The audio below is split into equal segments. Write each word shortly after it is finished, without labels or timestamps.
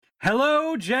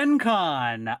Hello, Gen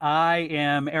Con. I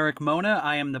am Eric Mona.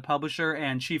 I am the publisher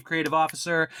and chief creative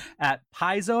officer at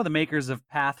Paizo, the makers of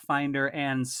Pathfinder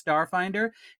and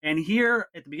Starfinder. And here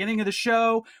at the beginning of the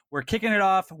show, we're kicking it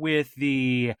off with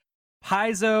the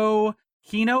Paizo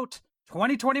keynote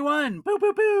 2021. Boo,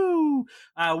 boo, boo.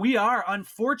 We are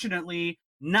unfortunately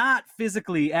not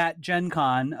physically at Gen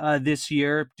Con this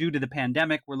year due to the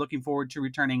pandemic. We're looking forward to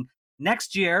returning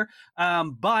next year.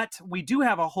 But we do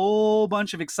have a whole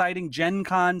bunch of exciting Gen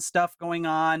Con stuff going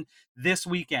on this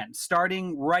weekend,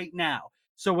 starting right now.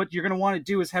 So what you're going to want to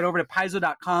do is head over to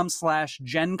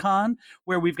paizo.com/GenCon,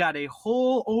 where we've got a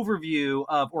whole overview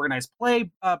of organized play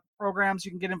programs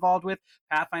you can get involved with,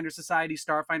 Pathfinder Society,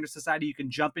 Starfinder Society. You can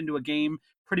jump into a game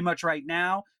pretty much right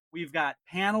now. We've got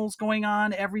panels going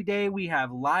on every day. We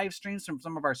have live streams from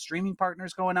some of our streaming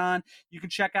partners going on. You can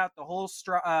check out the whole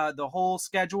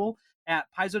schedule at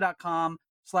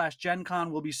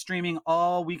paizo.com/GenCon. We'll be streaming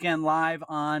all weekend live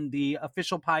on the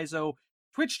official Paizo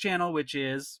Twitch channel, which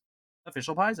is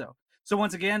official Paizo. So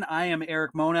once again, I am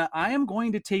Eric Mona. I am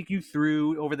going to take you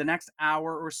through over the next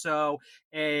hour or so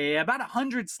about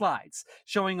 100 slides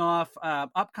showing off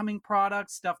upcoming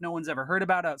products, stuff no one's ever heard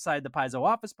about outside the Paizo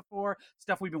office before,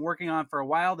 stuff we've been working on for a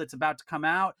while that's about to come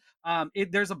out.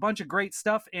 There's a bunch of great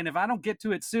stuff, and if I don't get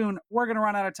to it soon, we're going to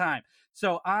run out of time.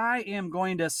 So I am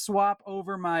going to swap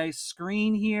over my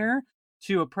screen here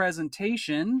to a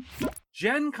presentation.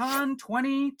 Gen Con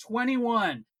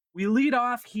 2021. We lead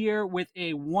off here with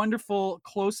a wonderful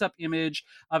close-up image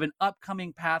of an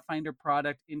upcoming Pathfinder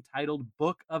product entitled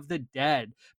Book of the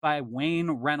Dead by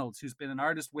Wayne Reynolds, who's been an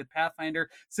artist with Pathfinder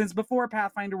since before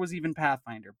Pathfinder was even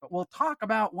Pathfinder. But we'll talk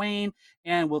about Wayne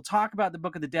and we'll talk about the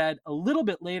Book of the Dead a little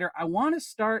bit later. I want to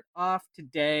start off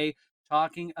today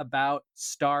talking about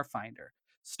Starfinder.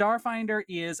 Starfinder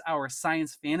is our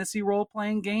science fantasy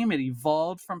role-playing game. It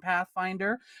evolved from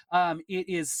Pathfinder. It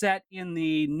is set in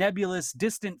the nebulous,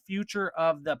 distant future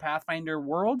of the Pathfinder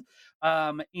world.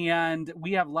 And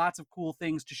we have lots of cool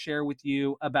things to share with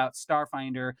you about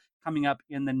Starfinder coming up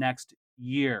in the next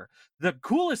year. The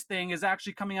coolest thing is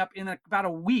actually coming up in about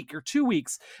a week or 2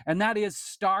 weeks, and that is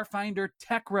Starfinder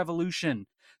Tech Revolution.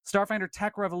 Starfinder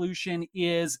Tech Revolution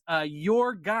is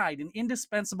your guide, an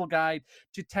indispensable guide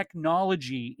to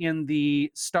technology in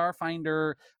the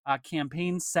Starfinder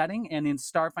campaign setting and in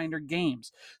Starfinder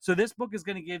games. So this book is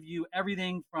going to give you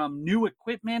everything from new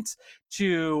equipment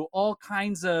to all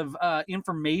kinds of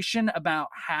information about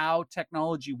how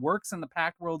technology works in the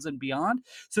Pact Worlds and beyond.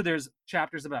 So there's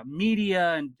chapters about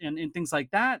media and things like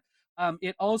that.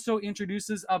 It also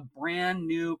introduces a brand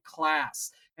new class.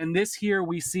 And this here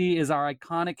we see is our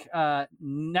iconic our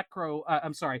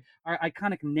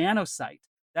iconic nanocyte.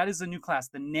 That is the new class,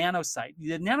 the nanocyte.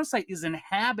 The nanocyte is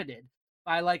inhabited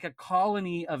by like a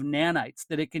colony of nanites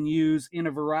that it can use in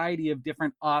a variety of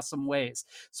different awesome ways,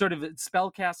 sort of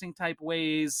spellcasting type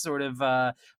ways, sort of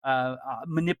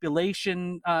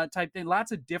manipulation type thing,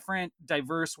 lots of different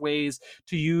diverse ways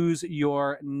to use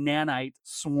your nanite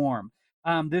swarm.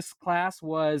 This class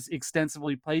was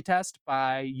extensively playtested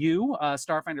by you,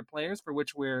 Starfinder players, for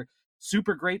which we're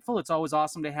super grateful. It's always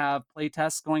awesome to have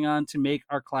playtests going on to make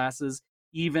our classes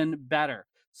even better.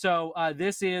 So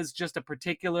this is just a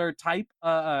particular type,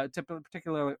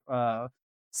 particular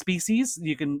species.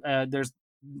 You can there's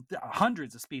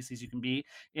hundreds of species you can be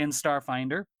in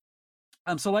Starfinder.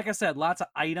 So like I said, lots of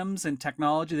items and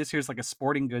technology. This here's like a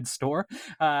sporting goods store.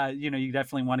 You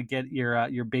definitely want to get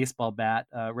your baseball bat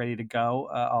ready to go,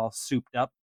 all souped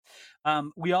up.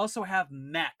 We also have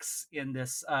mechs in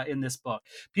this book.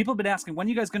 People have been asking, when are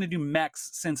you guys going to do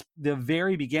mechs since the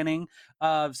very beginning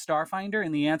of Starfinder?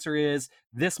 And the answer is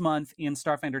this month in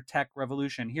Starfinder Tech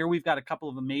Revolution. Here we've got a couple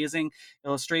of amazing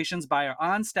illustrations by our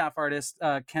on-staff artist,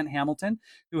 Kent Hamilton,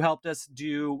 who helped us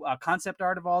do concept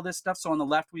art of all this stuff. So on the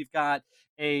left, we've got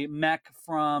a mech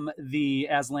from the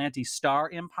Aslanti Star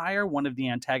Empire, one of the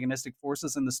antagonistic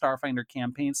forces in the Starfinder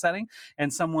campaign setting,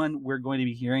 and someone we're going to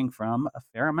be hearing from a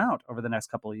fair amount over the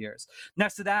next couple of years.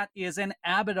 Next to that is an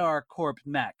Abadar Corp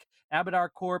mech. Abadar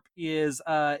Corp is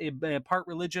a part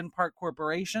religion, part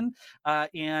corporation,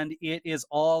 and it is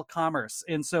all commerce.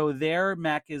 And so their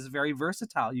mech is very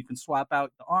versatile. You can swap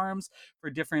out the arms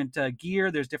for different gear.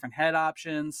 There's different head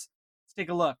options. Let's take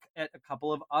a look at a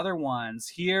couple of other ones.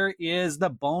 Here is the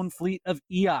Bone Fleet of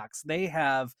Eox. They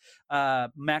have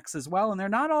mechs as well, and they're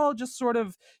not all just sort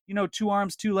of, two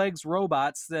arms, two legs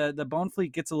robots. The Bone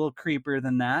Fleet gets a little creepier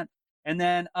than that. And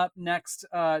then up next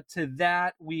to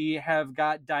that, we have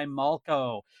got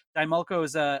Daimalko. Daimalko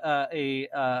is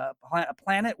a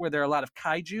planet where there are a lot of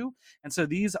kaiju. And so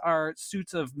these are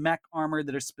suits of mech armor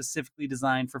that are specifically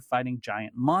designed for fighting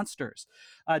giant monsters.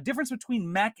 Difference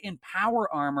between mech and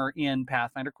power armor in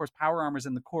Pathfinder. Of course, power armor is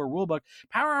in the core rulebook.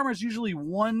 Power armor is usually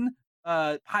one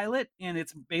pilot, and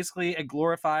it's basically a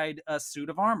glorified suit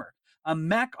of armor. A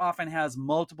mech often has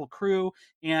multiple crew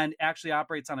and actually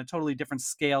operates on a totally different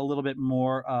scale, a little bit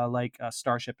more like a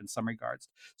Starship in some regards.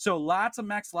 So lots of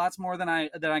mechs, lots more than I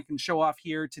can show off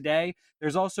here today.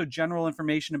 There's also general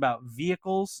information about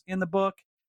vehicles in the book,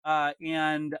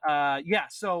 yeah,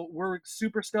 so we're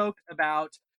super stoked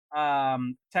about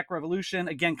Tech Revolution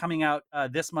again coming out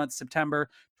this month, September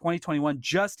 2021.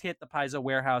 Just hit the Paizo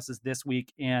warehouses this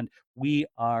week, and we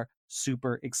are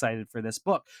super excited for this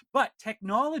book. But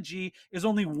technology is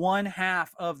only one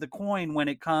half of the coin when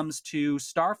it comes to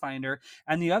Starfinder,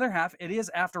 and the other half, it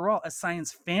is, after all, a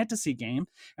science fantasy game.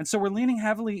 And so we're leaning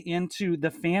heavily into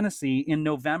the fantasy in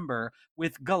November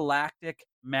with Galactic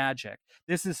Magic.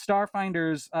 This is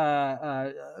Starfinder's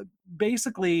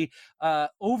basically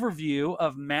overview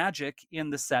of magic in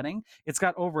the setting. It's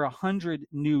got over 100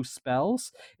 new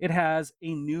spells. It has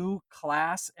a new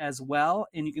class as well,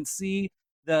 and you can see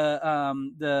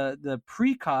the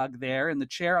precog there in the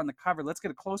chair on the cover. Let's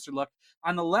get a closer look.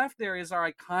 On the left there is our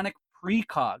iconic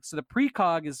precog. So the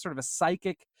precog is sort of a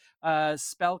psychic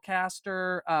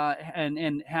spellcaster,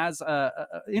 and has a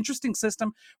interesting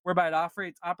system whereby it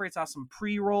operates off some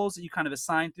pre-rolls that you kind of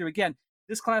assign through. Again,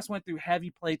 this class went through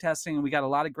heavy playtesting, and we got a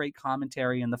lot of great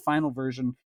commentary, and the final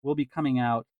version will be coming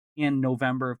out in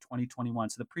November of 2021.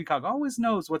 So the precog always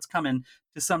knows what's coming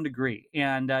to some degree,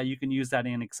 and you can use that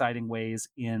in exciting ways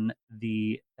at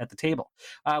the table.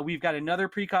 We've got another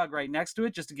precog right next to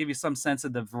it, just to give you some sense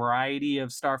of the variety of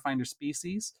Starfinder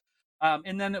species.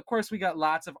 And then, of course, we got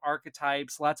lots of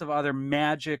archetypes, lots of other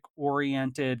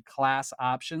magic-oriented class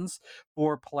options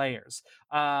for players.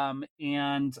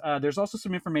 And there's also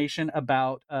some information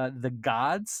about the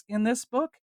gods in this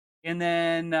book. And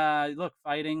then, look,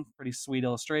 fighting, pretty sweet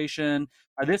illustration.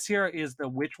 This here is the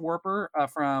Witch Warper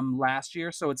from last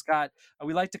year. So it's got,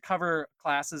 we like to cover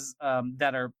classes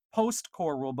that are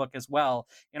post-core rulebook as well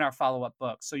in our follow-up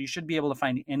books. So you should be able to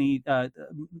find any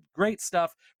great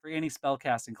stuff for any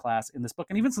spellcasting class in this book,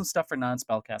 and even some stuff for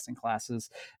non-spellcasting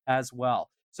classes as well.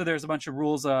 So there's a bunch of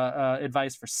rules,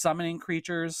 advice for summoning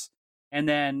creatures, and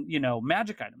then,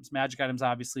 magic items. Magic items,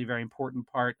 obviously, a very important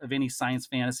part of any science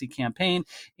fantasy campaign,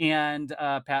 and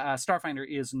Starfinder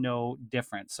is no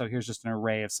different. So here's just an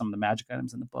array of some of the magic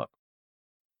items in the book.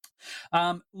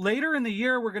 Later in the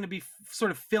year, we're going to be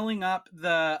sort of filling up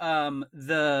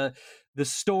the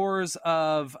stores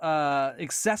of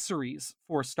accessories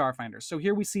for Starfinder. So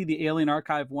here we see the Alien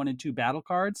Archive 1 and 2 battle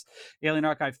cards, Alien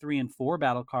Archive 3 and 4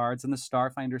 battle cards, and the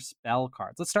Starfinder spell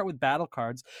cards. Let's start with battle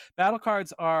cards. Battle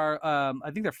cards are,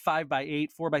 I think they're 5x8,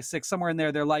 4x6, somewhere in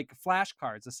there. They're like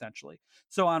flashcards, essentially.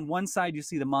 So on one side, you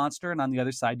see the monster, and on the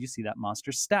other side, you see that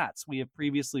monster's stats. We have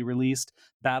previously released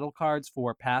battle cards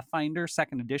for Pathfinder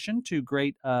 2nd edition to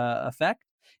great effect,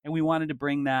 and we wanted to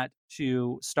bring that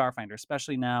to Starfinder,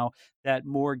 especially now that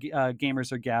more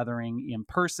gamers are gathering in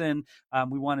person.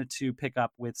 We wanted to pick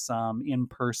up with some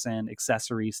in-person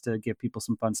accessories to give people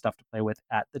some fun stuff to play with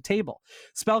at the table.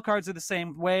 Spell cards are the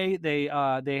same way. They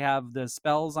have the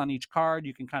spells on each card.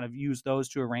 You can kind of use those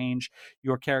to arrange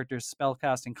your character's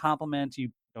spellcasting complement. You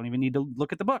don't even need to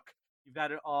look at the book. You've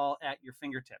got it all at your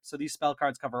fingertips. So these spell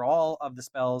cards cover all of the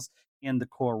spells in the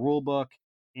core rulebook,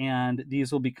 and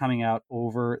these will be coming out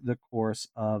over the course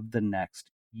of the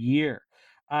next year.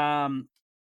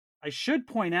 I should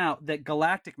point out that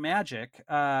Galactic Magic,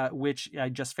 which I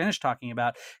just finished talking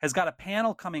about, has got a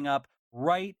panel coming up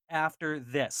right after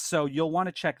this. So you'll want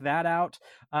to check that out.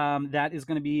 That is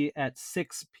going to be at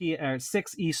 6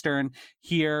 Eastern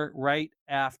here right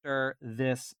after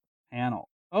this panel.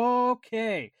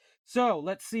 Okay, so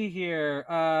let's see here.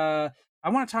 I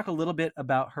want to talk a little bit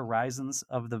about Horizons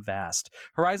of the Vast.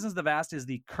 Horizons of the Vast is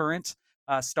the current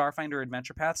Starfinder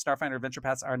Adventure Path. Starfinder Adventure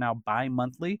Paths are now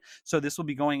bi-monthly, so this will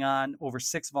be going on over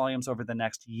 6 volumes over the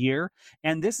next year.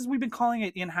 And this is, we've been calling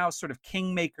it in-house sort of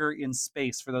Kingmaker in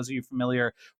space, for those of you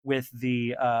familiar with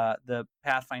the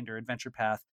Pathfinder Adventure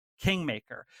Path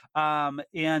Kingmaker.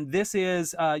 And this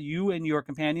is you and your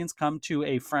companions come to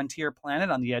a frontier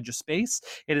planet on the edge of space.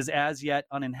 It is as yet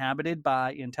uninhabited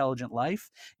by intelligent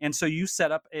life. And so you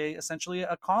set up essentially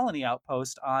a colony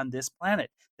outpost on this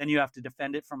planet. Then you have to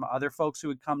defend it from other folks who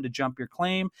would come to jump your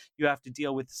claim. You have to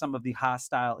deal with some of the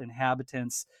hostile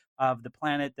inhabitants of the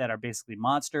planet that are basically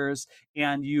monsters.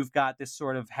 And you've got this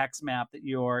sort of hex map that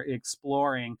you're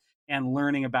exploring. and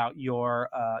learning about your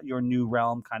new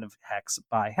realm kind of hex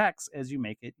by hex as you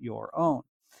make it your own.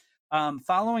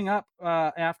 Following up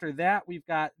after that, we've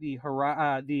got the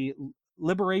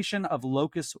Liberation of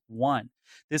Locus One.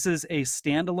 This is a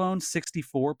standalone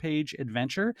 64-page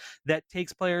adventure that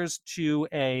takes players to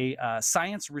a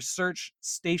science research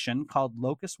station called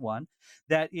Locus One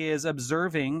that is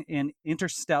observing an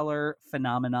interstellar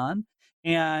phenomenon.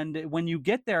 And when you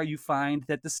get there, you find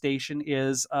that the station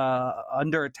is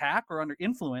under attack or under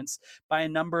influence by a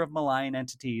number of malign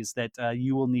entities that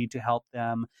you will need to help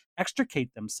them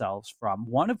extricate themselves from,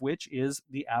 one of which is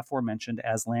the aforementioned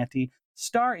Aslanti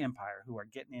Star Empire, who are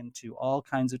getting into all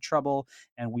kinds of trouble.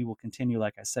 And we will continue,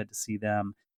 like I said, to see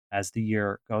them as the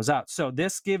year goes out. So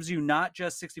this gives you not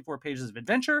just 64 pages of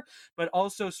adventure, but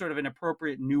also sort of an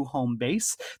appropriate new home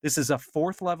base. This is a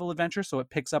 4th level adventure, so it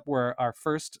picks up where our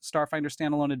first Starfinder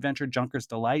standalone adventure, Junker's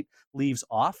Delight, leaves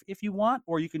off if you want,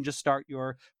 or you can just start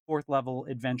your 4th level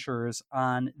adventurers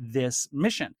on this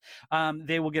mission.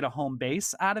 They will get a home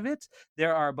base out of it.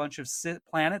 There are a bunch of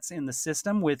planets in the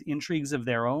system with intrigues of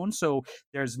their own, so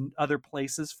there's other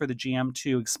places for the GM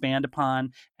to expand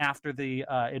upon after the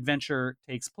adventure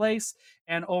takes place.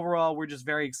 And overall, we're just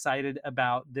very excited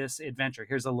about this adventure.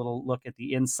 Here's a little look at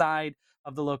the inside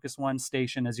of the Locus One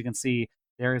station. As you can see,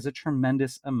 there is a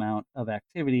tremendous amount of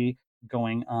activity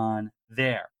going on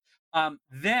there.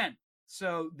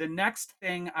 So the next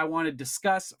thing I want to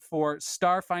discuss for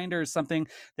Starfinder is something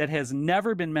that has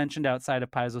never been mentioned outside of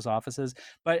Paizo's offices,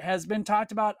 but has been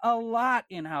talked about a lot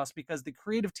in-house because the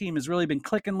creative team has really been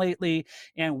clicking lately,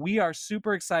 and we are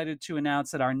super excited to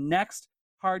announce that our next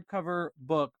hardcover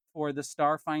book for the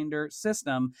Starfinder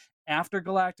system after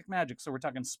Galactic Magic, so we're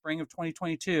talking spring of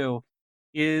 2022,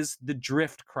 is the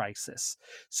Drift Crisis.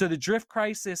 So the Drift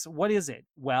Crisis, what is it?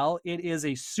 Well, it is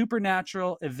a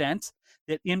supernatural event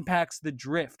that impacts the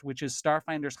drift, which is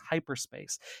Starfinder's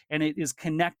hyperspace, and it is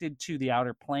connected to the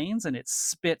outer planes, and it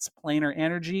spits planar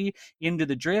energy into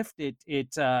the drift.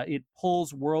 It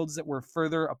pulls worlds that were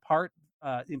further apart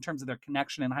in terms of their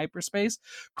connection in hyperspace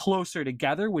closer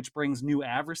together, which brings new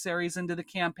adversaries into the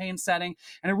campaign setting,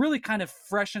 and it really kind of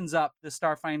freshens up the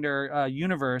Starfinder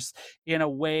universe in a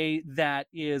way that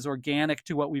is organic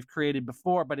to what we've created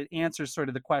before, but it answers sort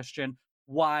of the question,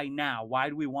 why now? Why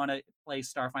do we want to play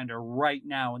Starfinder right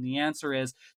now? And the answer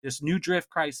is this new drift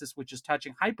crisis, which is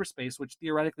touching hyperspace, which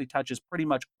theoretically touches pretty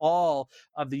much all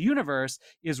of the universe,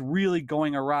 is really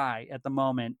going awry at the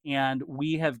moment. And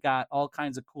we have got all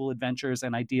kinds of cool adventures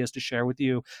and ideas to share with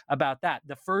you about that.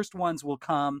 The first ones will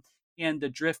come in the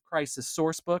Drift Crisis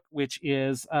Sourcebook, which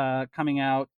is coming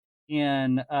out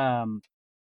in,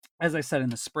 as I said, in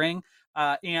the spring.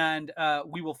 And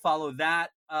we will follow that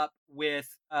up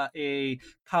with a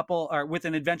couple, or with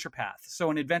an adventure path. So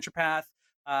an adventure path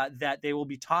that they will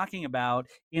be talking about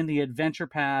in the adventure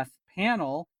path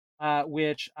panel,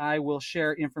 which I will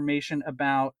share information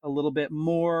about a little bit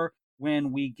more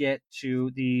when we get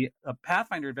to the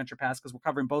Pathfinder adventure path, because we're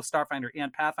covering both Starfinder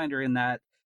and Pathfinder in that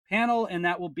panel, and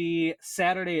that will be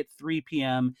Saturday at 3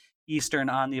 p.m. Eastern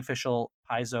on the official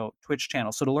Paizo Twitch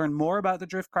channel. So to learn more about the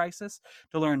Drift Crisis,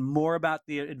 to learn more about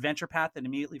the adventure path that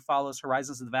immediately follows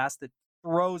Horizons of the Vast, that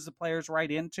throws the players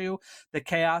right into the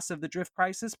chaos of the Drift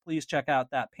Crisis, please check out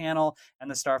that panel,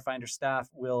 and the Starfinder staff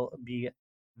will be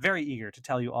very eager to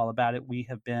tell you all about it. We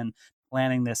have been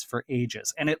planning this for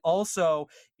ages. And it also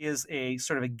is a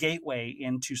sort of a gateway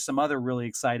into some other really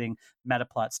exciting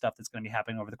metaplot stuff that's going to be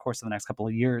happening over the course of the next couple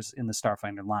of years in the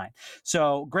Starfinder line.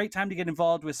 So great time to get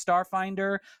involved with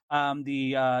Starfinder.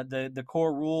 The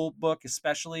core rule book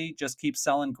especially just keeps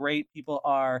selling great. People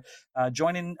are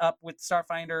joining up with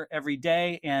Starfinder every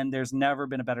day, and there's never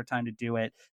been a better time to do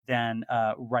it than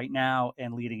right now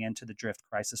and leading into the Drift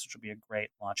Crisis, which will be a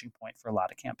great launching point for a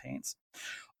lot of campaigns.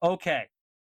 Okay.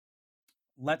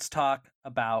 Let's talk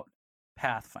about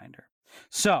Pathfinder.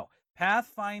 So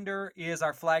Pathfinder is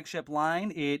our flagship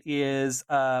line. It is,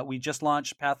 we just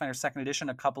launched Pathfinder 2nd Edition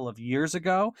a couple of years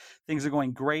ago. Things are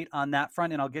going great on that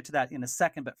front, and I'll get to that in a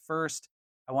second. But first,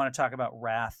 I want to talk about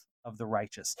Wrath of the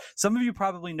Righteous. Some of you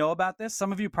probably know about this.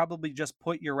 Some of you probably just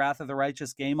put your Wrath of the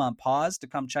Righteous game on pause to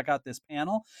come check out this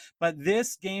panel. But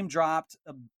this game dropped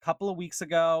a couple of weeks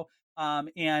ago.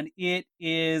 And it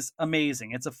is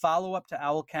amazing. It's a follow-up to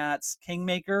Owlcat's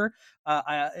Kingmaker,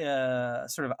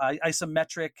 sort of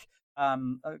isometric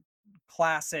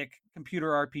classic computer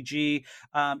RPG.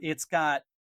 It's got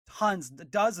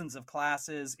dozens of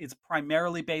classes. It's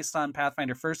primarily based on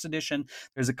Pathfinder 1st Edition.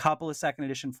 There's a couple of 2nd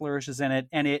Edition flourishes in it,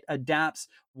 and it adapts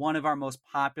one of our most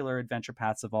popular adventure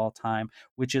paths of all time,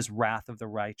 which is Wrath of the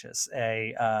Righteous,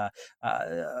 the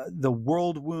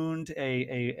world wound,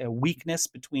 a weakness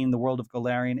between the world of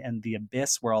Golarion and the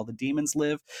Abyss, where all the demons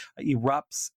live,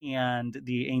 erupts, and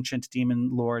the ancient demon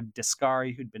lord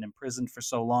Discari, who'd been imprisoned for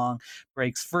so long,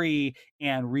 breaks free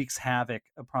and wreaks havoc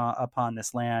upon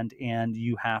this land, and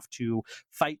you have to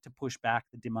fight to push back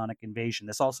the demonic invasion.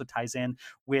 This also ties in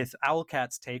with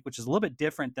Owlcat's take, which is a little bit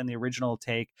different than the original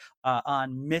take,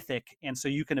 on mythic, and so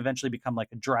you can eventually become like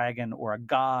a dragon or a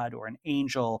god or an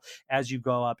angel as you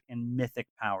go up in mythic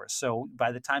powers. So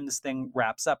by the time this thing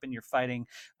wraps up and you're fighting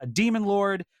a demon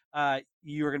lord,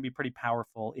 you're going to be pretty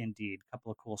powerful indeed. A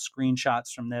couple of cool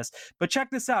screenshots from this, but check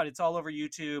this out. It's all over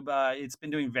YouTube. It's been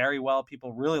doing very well.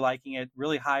 People really liking it,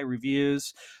 really high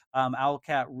reviews.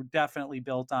 Owlcat definitely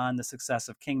built on the success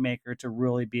of Kingmaker to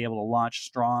really be able to launch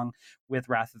strong with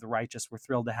Wrath of the Righteous. We're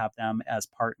thrilled to have them as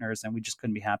partners, and we just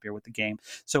couldn't be happier with the game.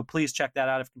 So please check that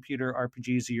out if computer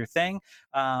RPGs are your thing.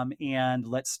 And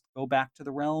let's go back to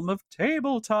the realm of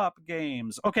tabletop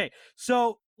games. Okay,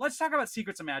 so let's talk about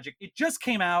Secrets of Magic. It just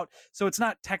came out, so it's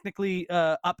not technically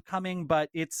upcoming, but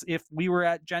it's, if we were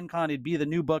at Gen Con, it'd be the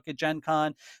new book at Gen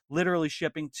Con, literally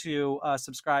shipping to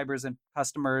subscribers and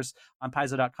customers on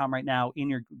Paizo.com right now in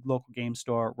your local game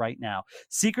store right now.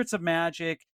 Secrets of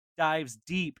Magic dives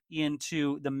deep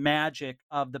into the magic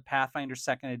of the Pathfinder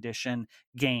 2nd Edition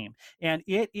game. And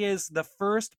it is the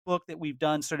first book that we've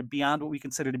done sort of beyond what we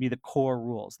consider to be the core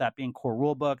rules, that being core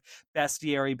rule book,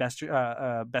 bestiary,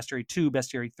 bestiary 2,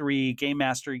 bestiary 3, game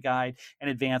mastery guide, and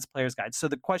advanced player's guide. So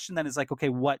the question then is like, okay,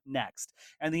 what next?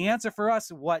 And the answer for us,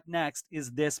 what next,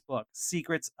 is this book,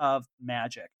 Secrets of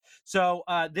Magic. So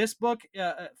this book,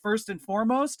 first and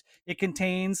foremost, it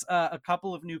contains a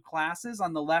couple of new classes.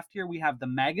 On the left here, we have the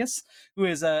Magus, who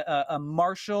is a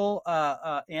martial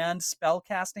and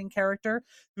spellcasting character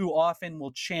who often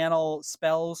will channel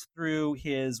spells through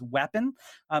his weapon.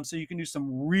 So you can do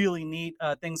some really neat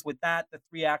things with that. The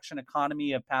 3-action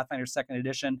economy of Pathfinder 2nd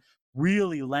Edition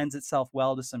really lends itself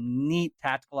well to some neat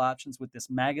tactical options with this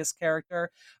Magus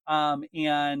character,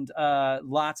 and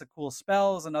lots of cool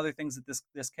spells and other things that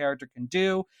this character can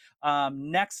do.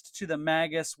 Next to the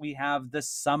Magus, we have the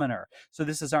Summoner. So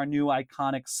this is our new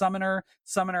iconic Summoner.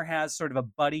 Summoner has sort of a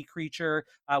buddy creature,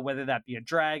 whether that be a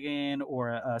dragon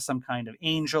or some kind of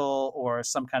angel or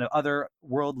some kind of other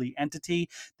worldly entity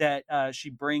that she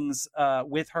brings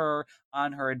with her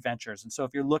on her adventures. And so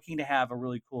if you're looking to have a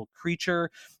really cool creature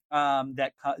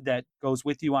that goes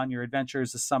with you on your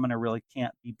adventures, the Summoner really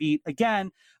can't be beat.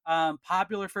 Again,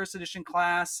 popular first edition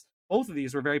class. Both of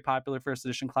these were very popular first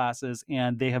edition classes,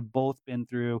 and they have both been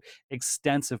through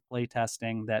extensive play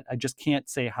testing that I just can't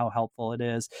say how helpful it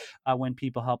is when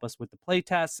people help us with the play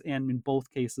tests. And in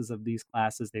both cases of these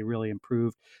classes, they really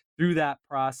improved through that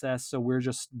process. So we're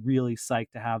just really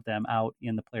psyched to have them out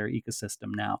in the player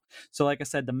ecosystem now. So like I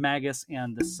said, the Magus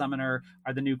and the Summoner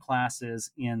are the new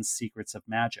classes in Secrets of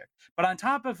Magic. But on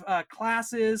top of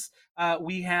classes,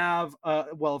 we have,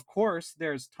 well, of course,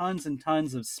 there's tons and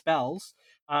tons of spells.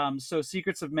 So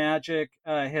Secrets of Magic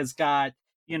has got,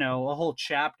 a whole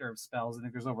chapter of spells. I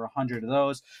think there's over 100 of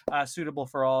those, suitable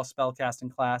for all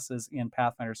spellcasting classes in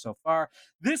Pathfinder so far.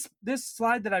 This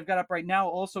slide that I've got up right now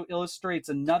also illustrates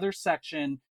another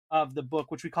section of the book,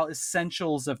 which we call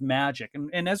Essentials of Magic.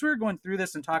 And as we were going through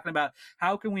this and talking about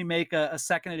how can we make a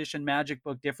second edition Magic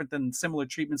book different than similar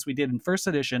treatments we did in first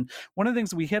edition, one of the things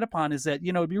that we hit upon is that,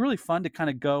 it'd be really fun to kind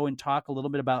of go and talk a little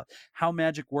bit about how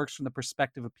magic works from the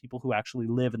perspective of people who actually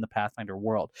live in the Pathfinder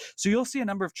world. So you'll see a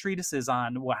number of treatises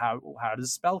on how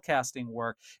does spellcasting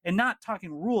work, and not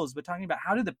talking rules, but talking about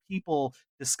how do the people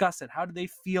discuss it? How do they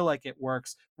feel like it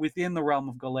works within the realm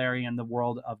of Golarion, the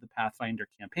world of the Pathfinder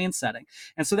campaign setting?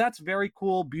 And so that's very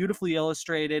cool, beautifully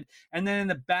illustrated. And then in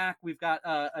the back, we've got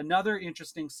another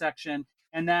interesting section,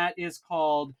 and that is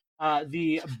called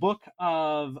the Book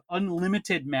of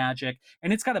Unlimited Magic.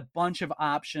 And it's got a bunch of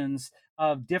options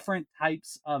of different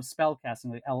types of spellcasting,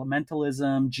 like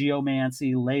elementalism,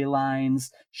 geomancy, ley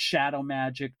lines, shadow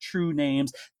magic, true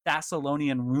names,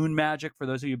 Thessalonian rune magic. For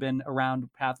those of you who've been around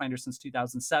Pathfinder since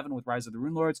 2007 with Rise of the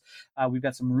Runelords, we've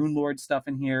got some Runelord stuff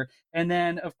in here. And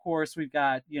then, of course, we've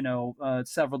got,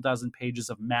 several dozen pages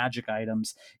of magic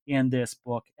items in this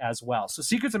book as well. So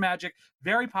Secrets of Magic,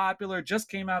 very popular, just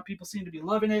came out. People seem to be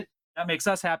loving it. That makes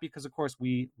us happy because, of course,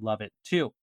 we love it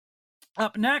too.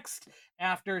 Up next,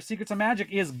 after Secrets of Magic,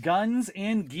 is Guns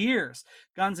and Gears.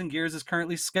 Guns and Gears is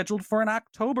currently scheduled for an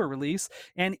October release,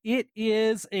 and it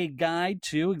is a guide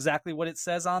to exactly what it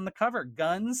says on the cover,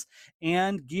 Guns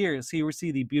and Gears. Here we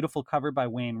see the beautiful cover by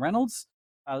Wayne Reynolds.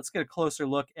 Let's get a closer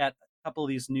look at couple of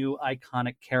these new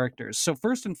iconic characters. So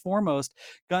first and foremost,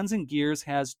 Guns and Gears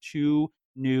has two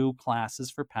new classes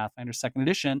for Pathfinder Second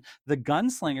Edition. The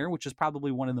Gunslinger, which is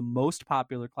probably one of the most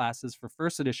popular classes for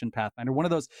First Edition Pathfinder, one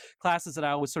of those classes that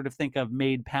I always sort of think of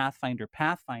made Pathfinder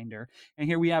Pathfinder. And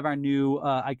here we have our new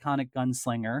iconic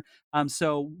Gunslinger.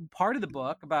 So part of the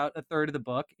book, about a third of the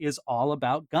book, is all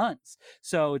about guns.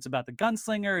 So it's about the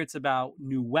Gunslinger. It's about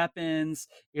new weapons.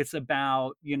 It's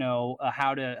about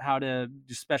how to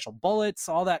do special bullets,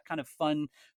 all that kind of fun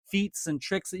feats and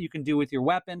tricks that you can do with your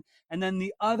weapon. And then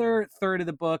the other third of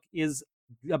the book is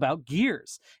about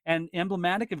gears. And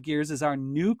emblematic of gears is our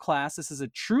new class. This is a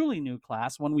truly new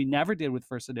class, one we never did with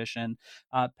first edition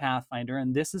Pathfinder,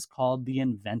 and this is called the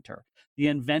Inventor. The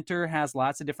Inventor has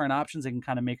lots of different options. They can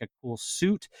kind of make a cool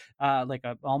suit,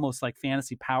 almost like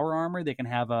fantasy power armor. They can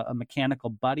have a mechanical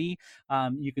buddy.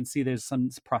 You can see there's some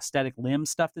prosthetic limb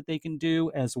stuff that they can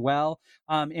do as well.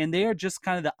 And they are just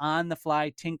kind of the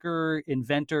on-the-fly tinker,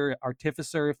 inventor,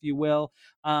 artificer, if you will.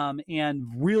 And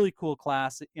really cool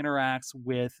class. It interacts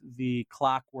with the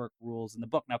clockwork rules in the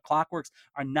book. Now, clockworks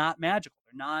are not magical.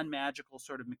 They're non-magical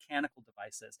sort of mechanical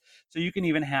devices. So you can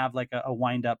even have like a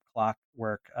wind-up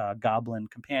clockwork goblin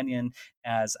companion,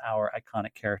 as our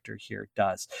iconic character here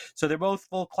does. So they're both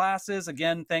full classes.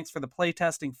 Again, thanks for the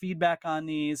playtesting feedback on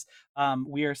these.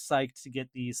 We are psyched to get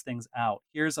these things out.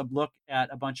 Here's a look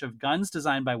at a bunch of guns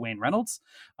designed by Wayne Reynolds.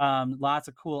 Lots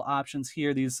of cool options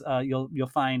here. These you'll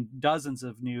find dozens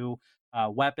of new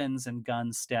weapons and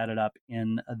guns statted up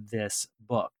in this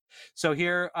book. So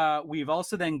here we've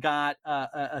also then got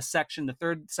a section, the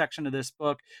third section of this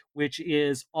book, which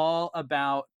is all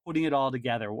about putting it all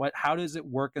together. How does it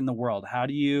work in the world? How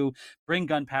do you bring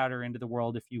gunpowder into the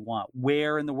world if you want?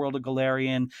 Where in the world of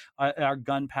Golarion are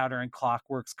gunpowder and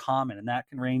clockworks common? And that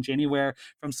can range anywhere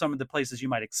from some of the places you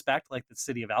might expect, like the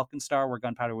city of Alkenstar, where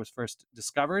gunpowder was first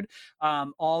discovered,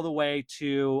 all the way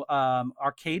to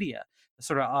Arcadia,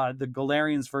 sort of the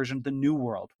Golarians version of the New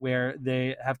World, where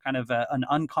they have kind of an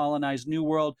uncolonized New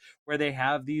World where they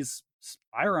have these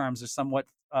firearms are somewhat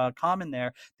common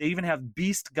there. They even have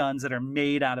beast guns that are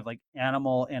made out of like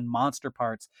animal and monster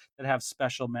parts that have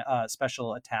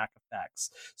special attack effects.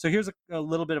 So here's a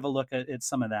little bit of a look at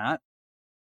some of that.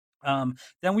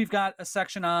 Then we've got a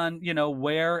section on,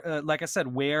 where, like I said,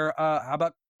 how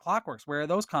about clockworks? Where are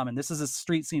those common? This is a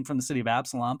street scene from the city of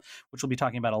Absalom, which we'll be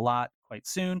talking about a lot quite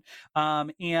soon.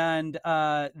 And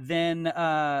then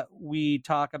we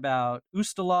talk about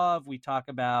Ustalov. We talk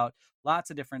about lots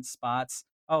of different spots.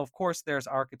 Oh, of course, there's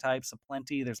archetypes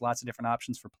aplenty. There's lots of different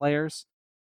options for players.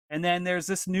 And then there's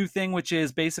this new thing, which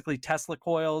is basically Tesla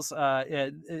coils.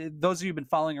 Those of you who've been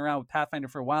following around with Pathfinder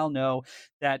for a while know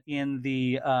that in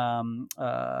the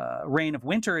Reign of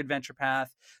Winter adventure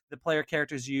path, the player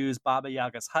characters use Baba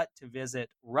Yaga's hut to visit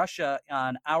Russia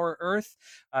on our Earth,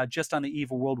 just on the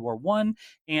eve of World War I.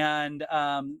 And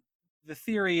the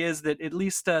theory is that at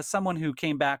least someone who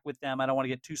came back with them, I don't want to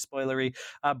get too spoilery,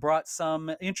 brought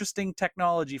some interesting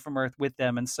technology from Earth with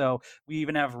them. And so we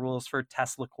even have rules for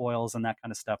Tesla coils and that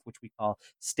kind of stuff, which we call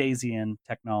Stasian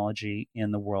technology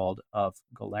in the world of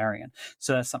Golarion.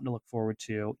 So that's something to look forward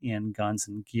to in Guns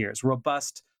and Gears.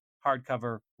 Robust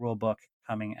hardcover rulebook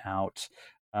coming out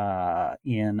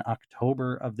in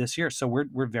October of this year. So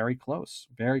we're very close,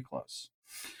 very close.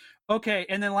 Okay,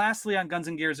 and then lastly on Guns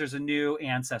and Gears, there's a new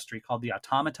ancestry called the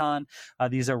Automaton.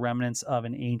 These are remnants of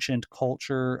an ancient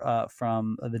culture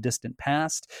from the distant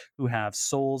past who have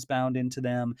souls bound into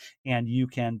them, and you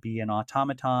can be an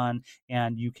automaton,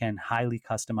 and you can highly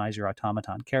customize your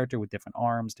automaton character with different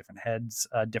arms, different heads,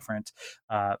 different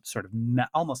sort of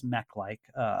almost mech-like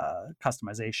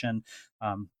customization.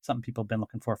 Something people have been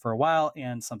looking for a while,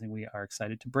 and something we are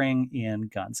excited to bring in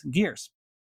Guns and Gears.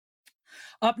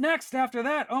 Up next after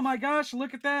that, oh my gosh,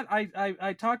 look at that.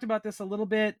 I talked about this a little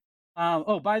bit.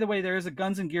 Oh, by the way, there is a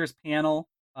Guns and Gears panel.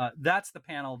 That's the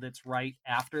panel that's right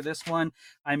after this one.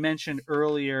 I mentioned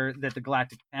earlier that the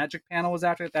Galactic Magic panel was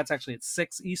after it. That's actually at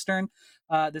 6 Eastern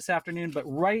this afternoon. But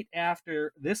right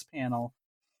after this panel,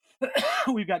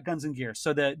 we've got Guns and Gears.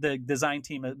 So the design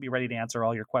team will be ready to answer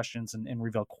all your questions and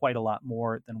reveal quite a lot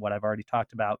more than what I've already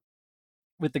talked about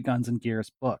with the Guns and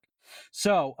Gears book.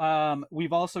 So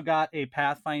we've also got a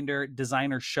Pathfinder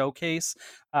designer showcase,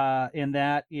 and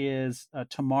that is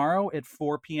tomorrow at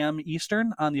 4 p.m.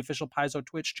 Eastern on the official Paizo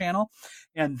Twitch channel.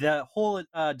 And the whole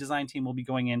design team will be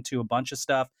going into a bunch of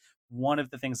stuff. One of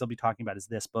the things they'll be talking about is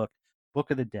this book, Book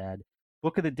of the Dead.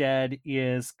 Book of the Dead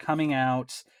is coming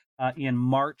out in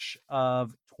March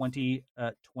of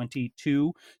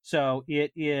 2022. So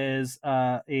it is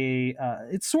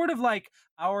it's sort of like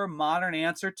our modern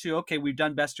answer to, okay, we've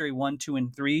done Bestiary 1, 2,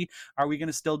 and 3. Are we going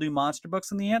to still do monster books?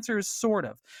 And the answer is sort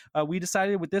of. We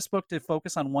decided with this book to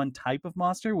focus on one type of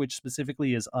monster, which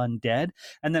specifically is undead,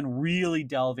 and then really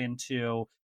delve into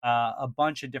a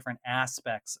bunch of different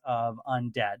aspects of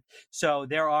undead. So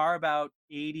there are about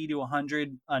 80 to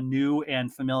 100 new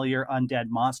and familiar undead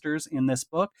monsters in this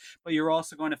book, but you're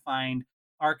also going to find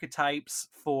archetypes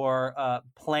for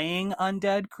playing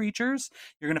undead creatures.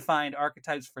 You're going to find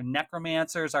archetypes for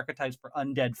necromancers, archetypes for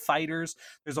undead fighters.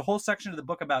 There's a whole section of the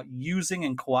book about using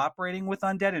and cooperating with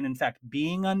undead, and in fact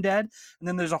being undead. And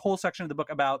then there's a whole section of the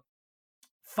book about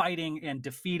fighting and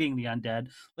defeating the undead.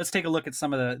 Let's take a look at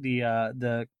some of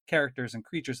the characters and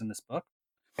creatures in this book.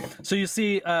 So you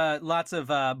see lots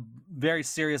of very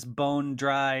serious, bone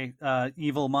dry,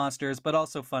 evil monsters, but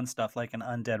also fun stuff like an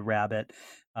undead rabbit,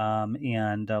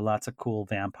 and lots of cool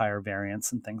vampire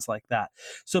variants and things like that.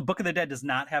 So Book of the Dead does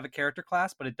not have a character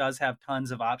class, but it does have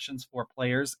tons of options for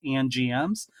players and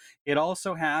GMs. It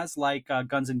also has, like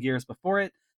Guns and Gears before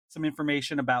it, some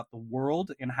information about the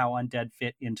world and how undead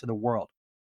fit into the world.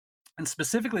 And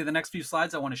specifically, the next few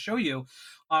slides I want to show you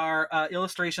are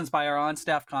illustrations by our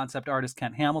on-staff concept artist,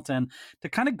 Kent Hamilton, to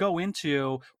kind of go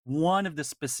into one of the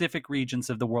specific regions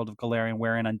of the world of Golarion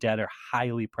wherein undead are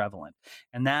highly prevalent.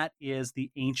 And that is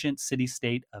the ancient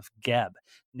city-state of Geb,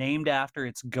 named after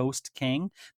its ghost king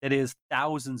that is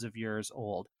thousands of years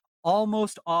old.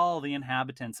 Almost all the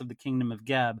inhabitants of the kingdom of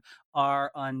Geb are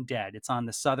undead. It's on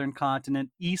the southern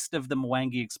continent, east of the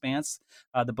Mwangi Expanse,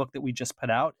 the book that we just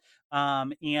put out.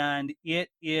 And it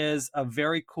is a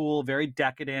very cool, very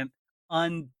decadent,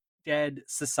 undead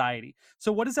society.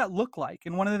 So what does that look like?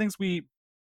 And one of the things we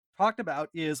talked about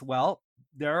is, well,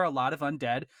 there are a lot of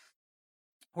undead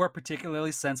who are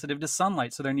particularly sensitive to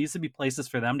sunlight. So there needs to be places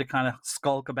for them to kind of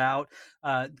skulk about.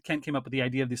 Kent came up with the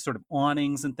idea of these sort of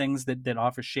awnings and things that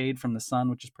offer shade from the sun,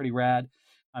 which is pretty rad.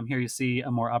 Here you see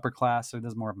a more upper class, or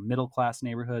there's more of a middle class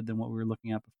neighborhood than what we were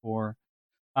looking at before.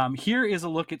 Here is a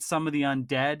look at some of the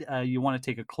undead. You want to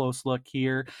take a close look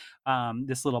here.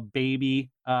 This little baby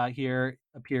here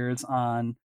appears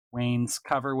on Wayne's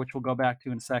cover, which we'll go back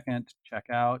to in a second. Check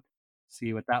out,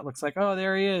 see what that looks like. Oh,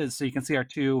 there he is. So you can see our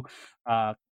two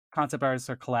concept artists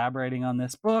are collaborating on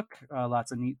this book.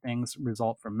 Lots of neat things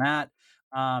result from that.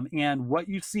 And what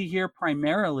you see here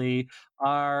primarily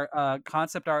are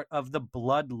concept art of the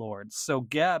Blood Lords. So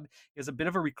Geb is a bit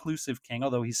of a reclusive king,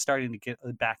 although he's starting to get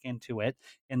back into it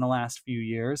in the last few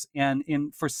years. And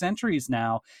for centuries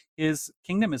now, his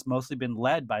kingdom has mostly been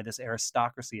led by this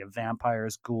aristocracy of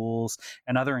vampires, ghouls,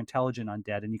 and other intelligent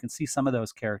undead. And you can see some of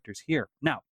those characters here.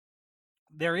 Now,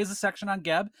 there is a section on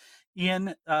Geb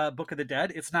in Book of the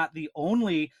Dead. It's not the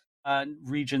only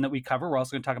region that we cover. We're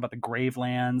also going to talk about the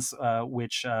Gravelands,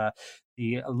 which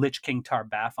the Lich King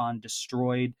Tar-Baphon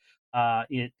destroyed at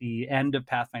the end of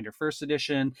Pathfinder First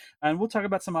Edition. And we'll talk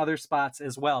about some other spots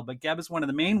as well. But Geb is one of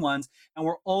the main ones. And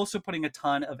we're also putting a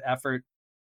ton of effort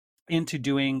into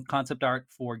doing concept art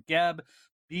for Geb,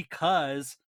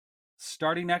 because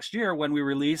starting next year, when we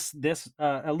release this,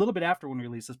 a little bit after when we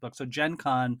release this book, so Gen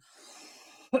Con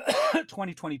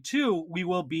 2022, we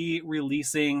will be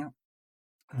releasing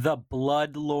the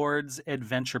Blood Lords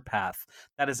Adventure Path.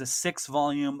 That is a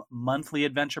 6-volume monthly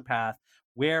adventure path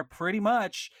where pretty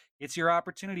much it's your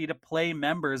opportunity to play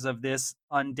members of this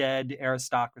undead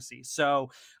aristocracy.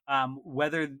 So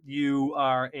whether you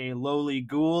are a lowly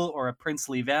ghoul or a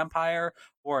princely vampire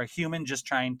or a human just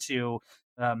trying to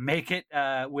make it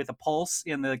with a pulse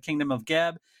in the kingdom of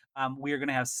Geb, we are going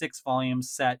to have 6 volumes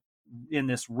set in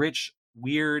this rich,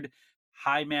 weird,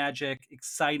 high magic,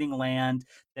 exciting land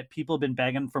that people have been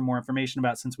begging for more information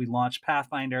about since we launched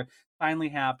Pathfinder. Finally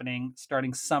happening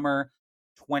starting summer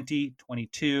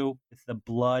 2022 with the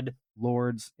Blood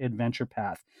Lords Adventure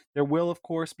Path. There will, of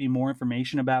course, be more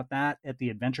information about that at the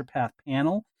Adventure Path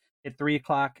panel at 3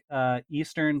 o'clock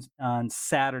Eastern on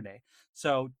Saturday.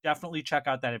 So definitely check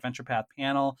out that Adventure Path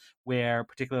panel, where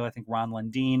particularly I think Ron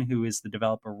Lundeen, who is the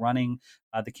developer running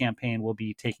the campaign, will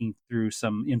be taking through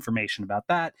some information about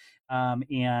that.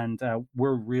 And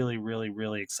we're really, really,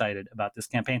 really excited about this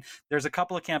campaign. There's a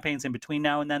couple of campaigns in between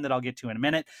now and then that I'll get to in a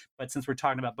minute. But since we're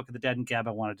talking about Book of the Dead and Geb,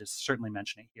 I wanted to certainly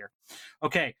mention it here.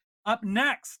 Okay, up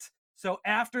next. So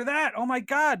after that, oh my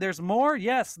God, there's more?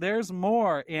 Yes, there's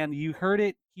more. And you heard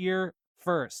it here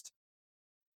first.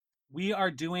 We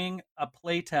are doing a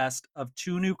playtest of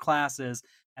 2 new classes,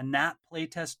 and that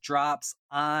playtest drops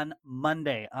on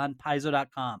Monday on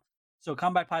Paizo.com. So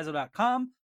come by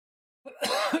Paizo.com,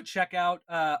 check out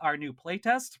our new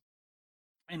playtest,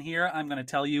 And here I'm going to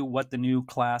tell you what the new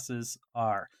classes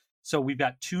are. So we've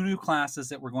got 2 new classes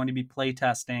that we're going to be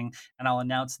playtesting, and I'll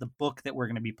announce the book that we're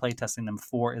going to be playtesting them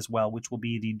for as well, which will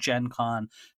be the Gen Con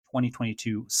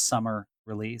 2022 summer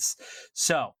release.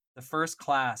 So the first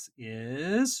class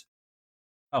is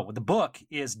the book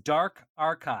is Dark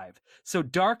Archive. So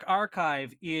Dark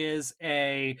Archive is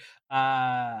a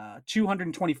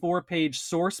 224-page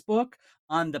source book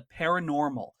on the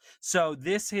paranormal. So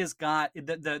this has got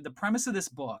the premise of this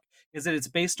book is that it's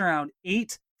based around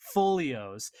 8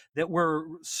 folios that were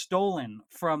stolen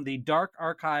from the dark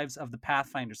archives of the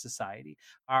Pathfinder Society,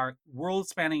 our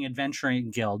world-spanning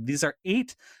adventuring guild. These are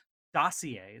 8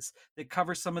 dossiers that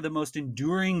cover some of the most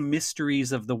enduring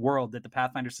mysteries of the world that the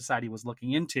Pathfinder Society was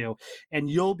looking into. And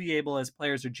you'll be able, as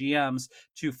players or GMs,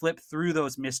 to flip through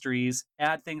those mysteries,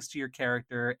 add things to your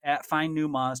character, find new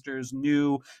monsters,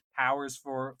 new powers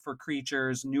for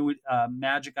creatures, new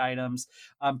magic items,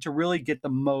 to really get the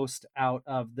most out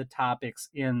of the topics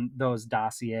in those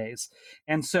dossiers.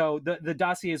 And so the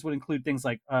dossiers would include things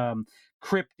like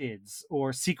cryptids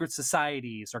or secret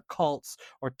societies or cults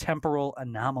or temporal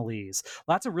anomalies.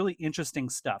 Lots of really interesting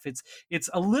stuff. It's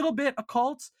a little bit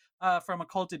occult from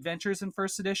Occult Adventures in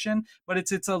first edition, but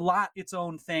it's a lot its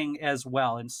own thing as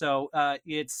well. And so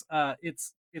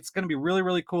it's going to be really,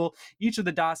 really cool. Each of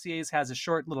the dossiers has a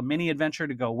short little mini adventure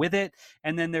to go with it.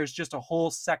 And then there's just a whole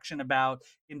section about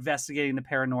investigating the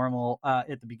paranormal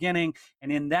at the beginning. And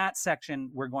in that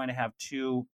section, we're going to have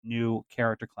 2 new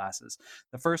character classes.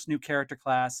 The first new character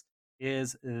class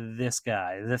is this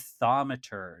guy, the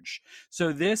Thaumaturge.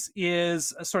 So this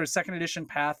is a sort of second edition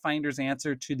Pathfinder's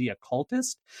answer to the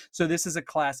Occultist. So this is a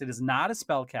class, it is not a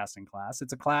spellcasting class.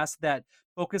 It's a class that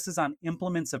focuses on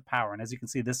implements of power. And as you can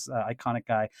see, this iconic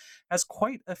guy has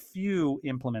quite a few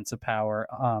implements of power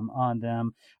on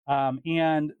them.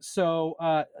 And so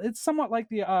it's somewhat like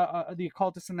the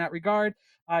Occultist in that regard.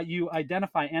 You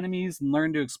identify enemies and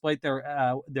learn to exploit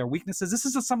their weaknesses. This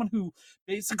is someone who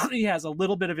basically has a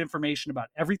little bit of information about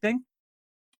everything,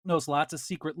 knows lots of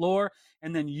secret lore,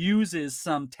 and then uses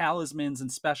some talismans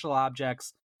and special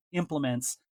objects,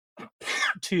 implements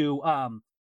to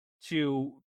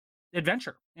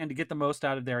adventure and to get the most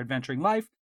out of their adventuring life.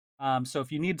 So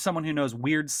if you need someone who knows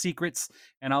weird secrets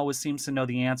and always seems to know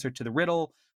the answer to the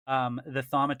riddle, the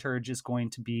Thaumaturge is going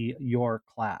to be your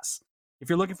class. If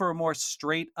you're looking for a more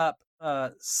straight up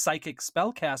psychic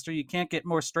spellcaster, you can't get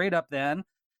more straight up than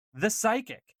the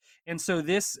Psychic. And so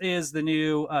this is the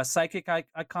new Psychic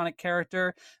iconic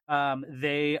character.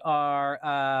 They are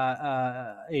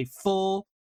a full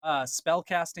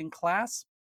spellcasting class.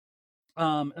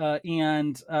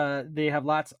 And they have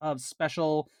lots of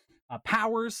special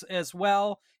powers as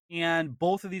well. And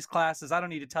both of these classes, I don't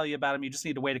need to tell you about them. You just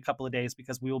need to wait a couple of days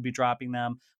because we will be dropping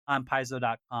them on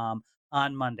Paizo.com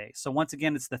on Monday. So once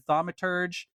again, it's the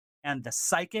Thaumaturge and the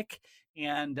Psychic.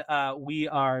 And we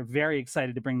are very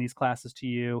excited to bring these classes to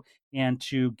you and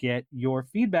to get your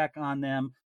feedback on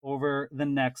them over the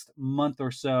next month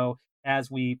or so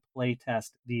as we play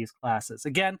test these classes.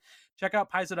 Again, check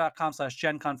out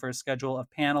paizo.com/GenCon for a schedule of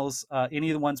panels. Any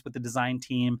of the ones with the design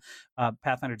team,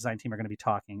 Pathfinder design team, are going to be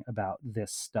talking about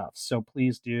this stuff. So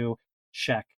please do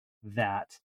check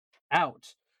that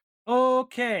out.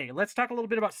 Okay, let's talk a little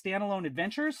bit about standalone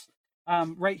adventures.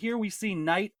 Right here, we see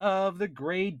Night of the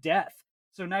Grey Death.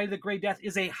 So Night of the Grey Death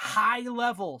is a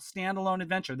high-level standalone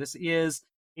adventure. This is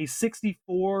a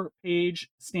 64-page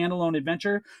standalone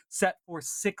adventure set for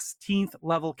 16th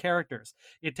level characters.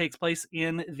 It takes place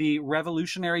in the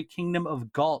revolutionary kingdom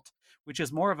of Galt, which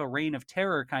is more of a reign of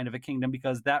terror kind of a kingdom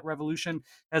because that revolution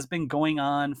has been going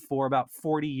on for about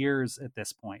 40 years at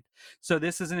this point. So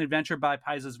this is an adventure by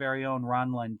Paizo's very own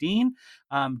Ron Lundeen,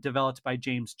 developed by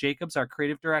James Jacobs, our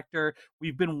creative director.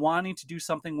 We've been wanting to do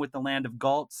something with the land of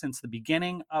Galt since the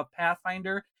beginning of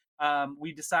Pathfinder.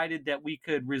 We decided that we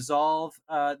could resolve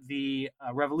the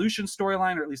Revolution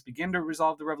storyline, or at least begin to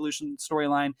resolve the Revolution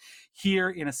storyline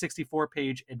here in a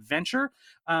 64-page adventure.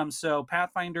 So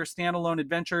Pathfinder standalone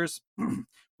adventures,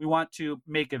 we want to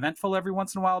make eventful every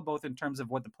once in a while, both in terms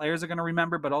of what the players are going to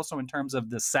remember, but also in terms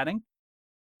of the setting.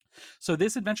 So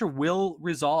this adventure will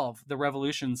resolve the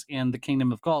revolutions in the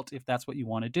Kingdom of Galt if that's what you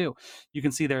want to do. You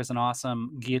can see there's an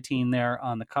awesome guillotine there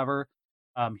on the cover.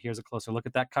 Here's a closer look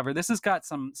at that cover. This has got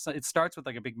it starts with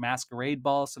like a big masquerade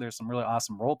ball, so there's some really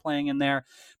awesome role playing in there.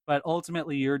 But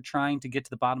ultimately, you're trying to get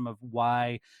to the bottom of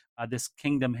why this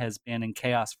kingdom has been in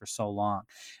chaos for so long.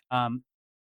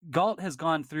 Galt has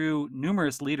gone through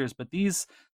numerous leaders, but these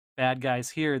bad guys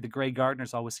here, the Grey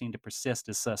Gardeners, always seem to persist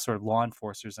as sort of law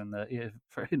enforcers in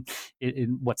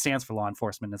what stands for law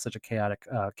enforcement in such a chaotic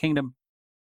kingdom.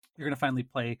 You're going to finally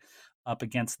play up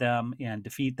against them and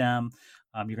defeat them.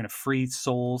 You're going to free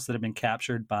souls that have been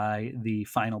captured by the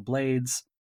final blades.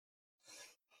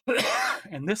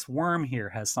 And this worm here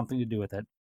has something to do with it.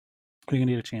 You're going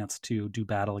to need a chance to do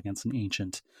battle against an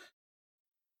ancient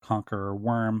conqueror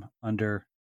worm under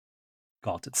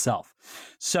Galt itself.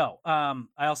 So I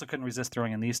also couldn't resist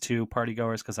throwing in these two party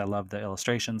goers because I love the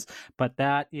illustrations. But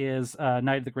that is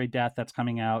Night of the Great Death that's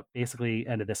coming out basically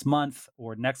end of this month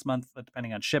or next month,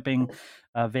 depending on shipping.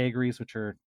 Vagaries, which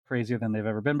are crazier than they've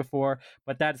ever been before.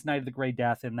 But that's Night of the Great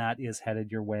Death, and that is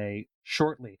headed your way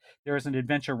shortly. There is an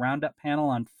adventure roundup panel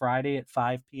on Friday at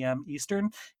 5 p.m. Eastern,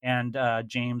 and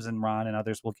James and Ron and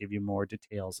others will give you more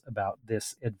details about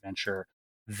this adventure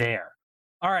there.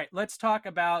 All right, let's talk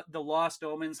about the Lost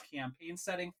Omens campaign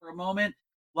setting for a moment.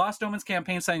 Lost Omens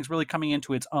campaign setting is really coming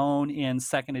into its own in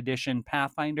second edition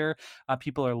Pathfinder.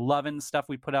 People are loving stuff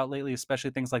we put out lately, especially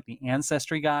things like the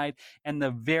Ancestry Guide and the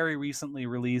very recently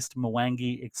released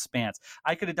Mwangi Expanse.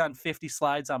 I could have done 50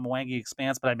 slides on Mwangi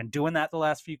Expanse, but I've been doing that the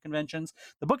last few conventions.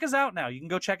 The book is out now. You can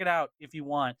go check it out if you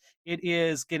want. It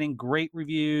is getting great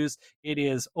reviews. It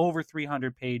is over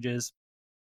 300 pages.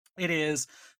 It is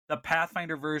the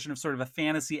Pathfinder version of sort of a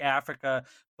fantasy Africa,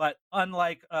 but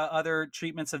unlike other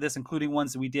treatments of this, including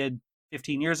ones that we did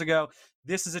 15 years ago,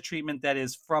 this is a treatment that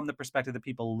is from the perspective of the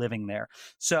people living there.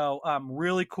 So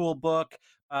really cool book.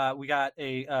 We got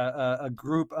a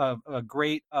group of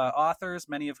great authors,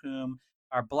 many of whom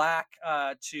are Black,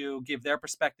 to give their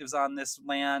perspectives on this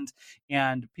land,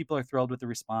 and people are thrilled with the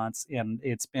response, and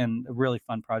it's been a really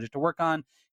fun project to work on,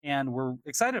 and we're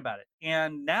excited about it.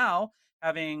 And now,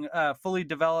 having fully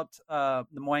developed the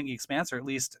Mwangi Expanse, or at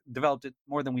least developed it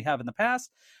more than we have in the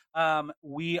past,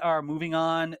 we are moving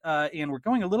on, and we're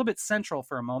going a little bit central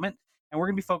for a moment, and we're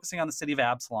going to be focusing on the city of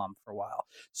Absalom for a while.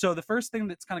 So the first thing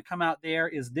that's going to come out there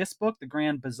is this book, The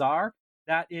Grand Bazaar.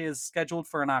 That is scheduled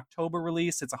for an October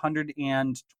release. It's a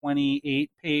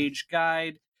 128-page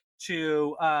guide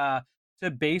to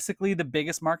basically the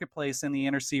biggest marketplace in the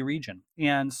Inner Sea region.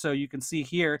 And so you can see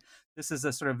here, this is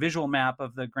a sort of visual map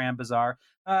of the Grand Bazaar.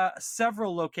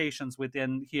 Several locations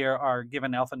within here are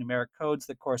given alphanumeric codes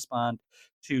that correspond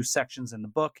to sections in the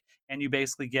book, and you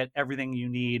basically get everything you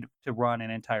need to run an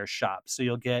entire shop. So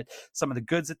you'll get some of the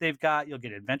goods that they've got, you'll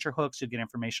get adventure hooks, you'll get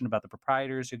information about the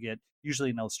proprietors, you'll get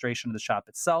usually an illustration of the shop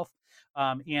itself.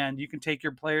 And you can take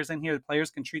your players in here. The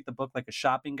players can treat the book like a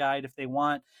shopping guide if they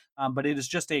want, but it is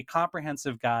just a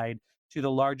comprehensive guide to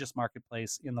the largest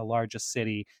marketplace in the largest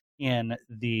city in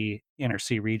the Inner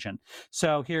Sea region.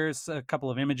 So here's a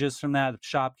couple of images from that.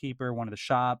 Shopkeeper, one of the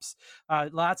shops.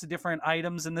 Lots of different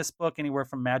items in this book, anywhere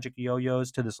from magic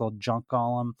yo-yos to this little junk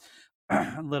golem,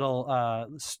 little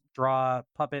straw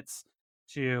puppets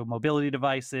to mobility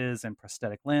devices and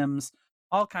prosthetic limbs,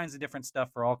 all kinds of different stuff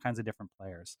for all kinds of different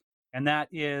players. And that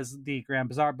is the Grand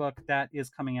Bazaar book that is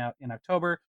coming out in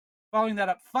October. Following that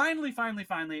up, finally,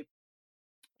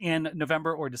 in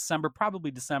November or December, probably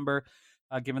December,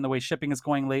 given the way shipping is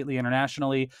going lately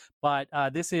internationally. But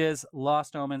this is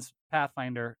Lost Omens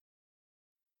Pathfinder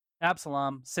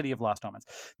Absalom, City of Lost Omens.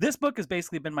 This book has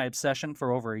basically been my obsession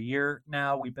for over a year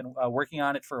now. We've been working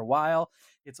on it for a while.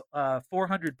 It's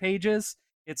 400 pages.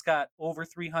 It's got over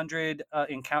 300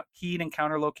 keyed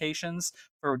encounter locations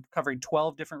for covering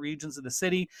 12 different regions of the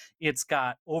city. It's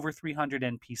got over 300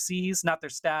 NPCs, not their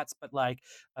stats, but like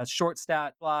a short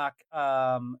stat block,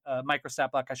 micro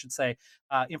stat block, I should say,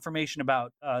 information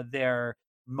about their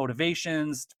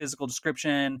motivations, physical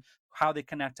description, how they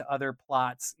connect to other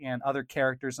plots and other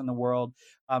characters in the world.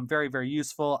 Very, very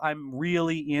useful. I'm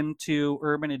really into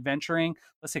urban adventuring.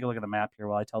 Let's take a look at the map here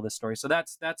while I tell this story. So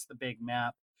that's the big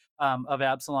map of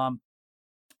Absalom.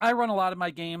 I run a lot of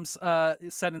my games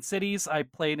set in cities. I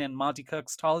played in Monty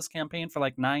Cook's Tallest campaign for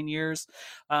like 9 years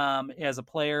as a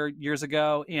player years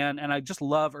ago, and I just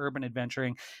love urban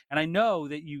adventuring. And I know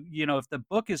that you know if the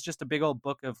book is just a big old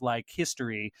book of like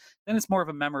history, then it's more of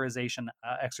a memorization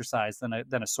exercise than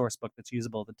a source book that's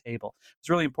usable at the table. It's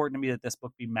really important to me that this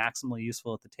book be maximally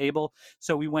useful at the table.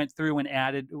 So we went through and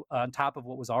added on top of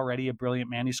what was already a brilliant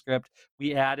manuscript,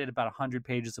 we added about 100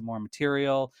 pages of more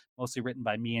material, mostly written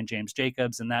by me and James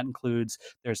Jacobs. And that includes,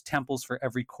 there's temples for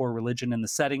every core religion in the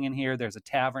setting in here. There's a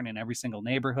tavern in every single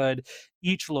neighborhood.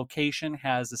 Each location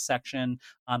has a section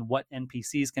on what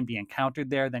NPCs can be encountered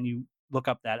there. Then you look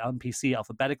up that NPC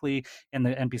alphabetically in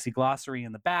the NPC glossary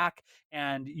in the back,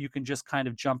 and you can just kind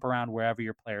of jump around wherever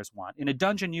your players want. In a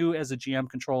dungeon, you as a GM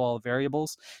control all the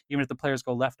variables. Even if the players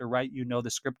go left or right, you know the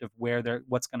script of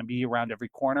what's going to be around every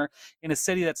corner. In a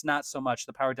city, that's not so much.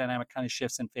 The power dynamic kind of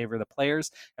shifts in favor of the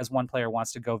players, as one player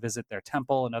wants to go visit their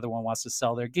temple, another one wants to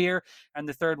sell their gear, and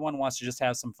the third one wants to just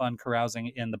have some fun carousing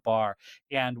in the bar.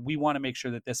 And we want to make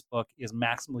sure that this book is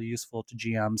maximally useful to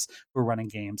GMs who are running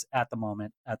games at the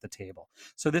moment at the table.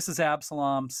 So this is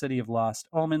Absalom, City of Lost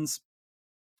Omens.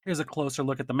 Here's a closer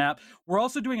look at the map. We're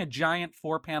also doing a giant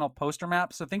 4-panel poster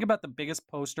map. So think about the biggest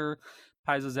poster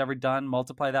Paizo's ever done.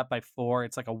 Multiply that by 4.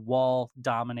 It's like a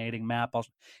wall-dominating map.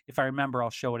 If I remember,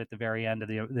 I'll show it at the very end of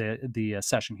the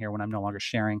session here when I'm no longer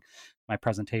sharing my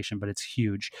presentation, but it's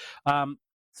huge. So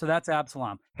that's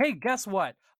Absalom. Hey, guess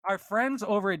what? Our friends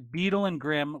over at Beadle and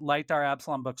Grimm liked our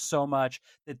Absalom book so much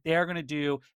that they're going to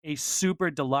do a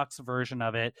super deluxe version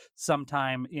of it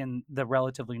sometime in the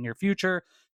relatively near future.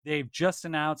 They've just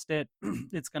announced it.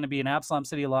 It's going to be an Absalom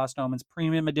City of Lost Omens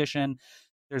premium edition.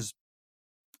 There's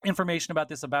information about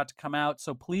this about to come out.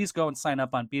 So please go and sign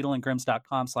up on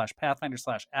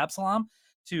beetleandgrims.com/pathfinder/Absalom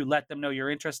to let them know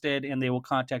you're interested, and they will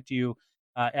contact you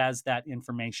as that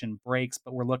information breaks.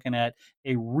 But we're looking at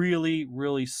a really,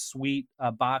 really sweet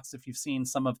box. If you've seen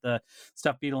some of the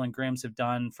stuff Beadle and Grimm's have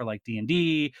done for like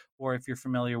D&D, or if you're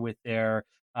familiar with their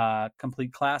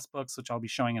complete class books, which I'll be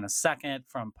showing in a second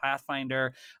from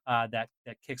Pathfinder that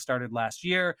kickstarted last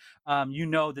year, you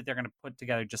know that they're going to put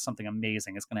together just something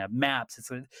amazing. It's going to have maps.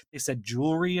 They said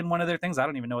jewelry in one of their things. I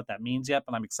don't even know what that means yet,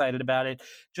 but I'm excited about it.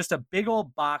 Just a big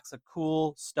old box of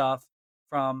cool stuff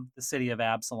from the city of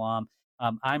Absalom.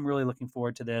 I'm really looking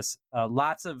forward to this.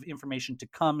 Lots of information to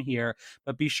come here,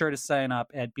 but be sure to sign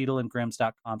up at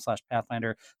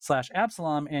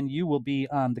beetleandgrims.com/pathfinder/Absalom, and you will be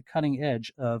on the cutting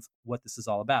edge of what this is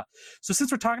all about. So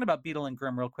since we're talking about Beadle and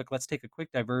Grimm real quick, let's take a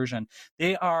quick diversion.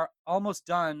 They are almost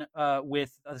done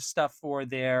with stuff for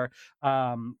their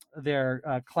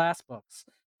class books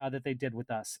that they did with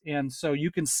us. And so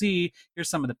you can see, here's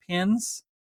some of the pins.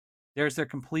 There's their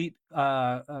complete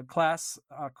class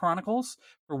chronicles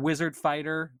for Wizard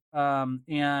Fighter,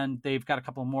 and they've got a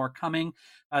couple more coming.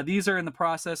 These are in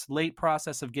the late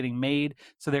process of getting made,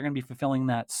 so they're going to be fulfilling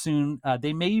that soon.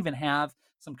 They may even have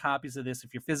some copies of this.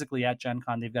 If you're physically at Gen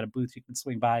Con, they've got a booth you can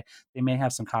swing by. They may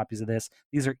have some copies of this.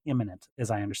 These are imminent, as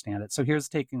I understand it. So here's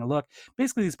taking a look.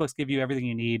 Basically, these books give you everything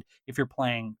you need if you're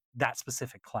playing that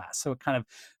specific class. So it kind of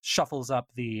shuffles up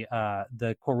the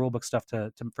core rulebook stuff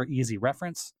for easy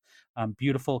reference.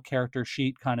 Beautiful character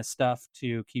sheet kind of stuff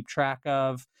to keep track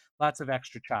of. Lots of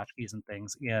extra tchotchkes and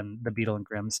things in the Beadle and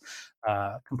Grimm's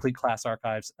complete class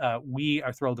archives. We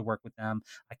are thrilled to work with them.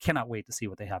 I cannot wait to see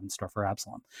what they have in store for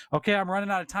Absalom. Okay, I'm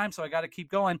running out of time, so I got to keep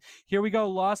going. Here we go.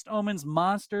 Lost Omens,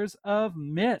 Monsters of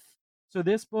Myth. So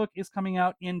this book is coming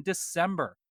out in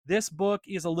December. This book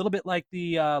is a little bit like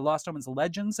the Lost Omens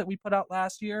Legends that we put out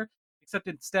last year, except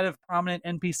instead of prominent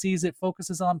NPCs, it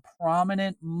focuses on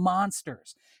prominent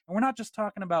monsters. And we're not just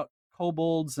talking about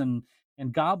kobolds and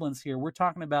goblins here. We're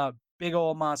talking about big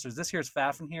old monsters. This here's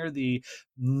Fafnir, the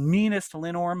meanest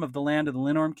Linorm of the land of the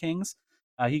Linorm kings.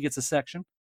 He gets a section.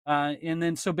 And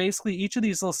then so basically each of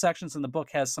these little sections in the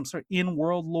book has some sort of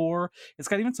in-world lore. It's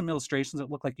got even some illustrations that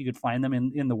look like you could find them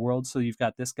in the world. So you've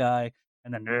got this guy,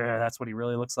 and then that's what he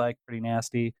really looks like. Pretty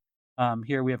nasty.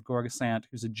 Here we have Gorgasant,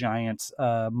 who's a giant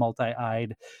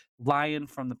multi-eyed lion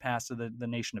from the past of the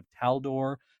nation of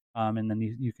Taldor. And then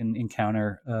you can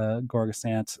encounter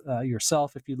Gorgasant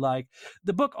yourself if you'd like.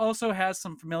 The book also has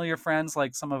some familiar friends,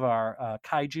 like some of our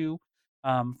kaiju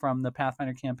from the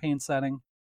Pathfinder campaign setting.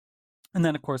 And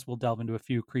then, of course, we'll delve into a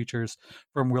few creatures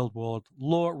from real world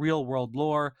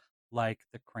lore, like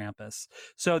the Krampus.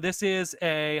 So this is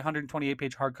a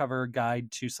 128-page hardcover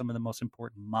guide to some of the most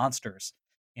important monsters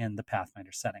in the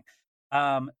Pathfinder setting.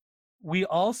 We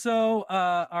also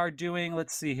are doing,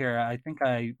 let's see here, I think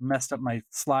I messed up my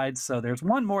slides, so there's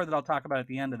one more that I'll talk about at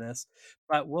the end of this,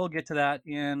 but we'll get to that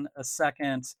in a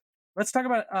second. Let's talk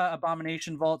about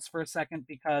Abomination Vaults for a second,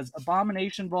 because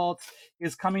Abomination Vaults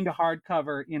is coming to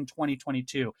hardcover in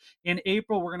 2022. In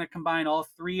April, we're going to combine all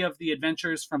 3 of the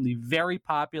adventures from the very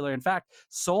popular, in fact,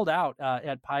 sold out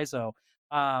at Paizo,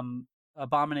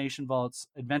 Abomination Vaults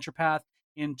Adventure Path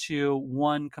into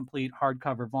one complete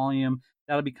hardcover volume.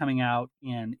 That'll be coming out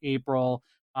in April.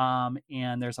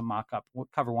 And there's a mock-up.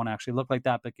 Cover won't actually look like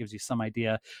that, but gives you some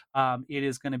idea. It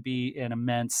is going to be an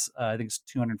immense, I think it's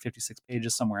 256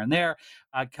 pages, somewhere in there.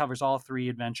 Covers all 3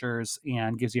 adventures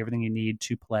and gives you everything you need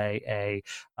to play a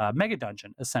mega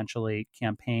dungeon, essentially,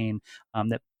 campaign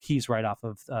that keys right off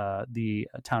of the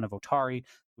town of Otari,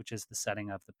 which is the setting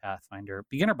of the Pathfinder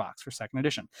beginner box for 2nd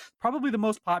edition. Probably the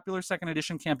most popular 2nd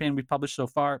edition campaign we've published so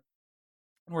far.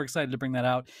 We're excited to bring that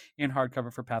out in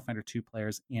hardcover for Pathfinder 2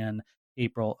 players in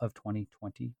April of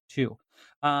 2022.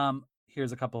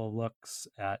 Here's a couple of looks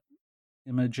at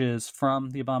images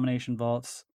from the Abomination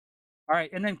Vaults. All right,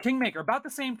 and then Kingmaker, about the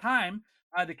same time,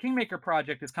 the Kingmaker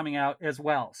project is coming out as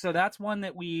well. So that's one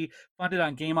that we funded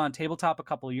on Game on Tabletop a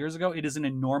couple of years ago. It is an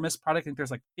enormous product. I think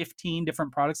there's like 15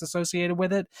 different products associated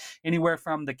with it, anywhere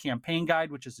from the campaign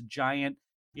guide, which is a giant,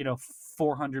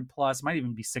 400 plus, might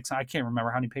even be 600. I can't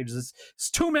remember how many pages.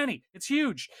 It's too many. It's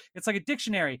huge. It's like a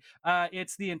dictionary.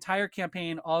 It's the entire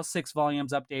campaign, all 6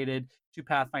 volumes updated to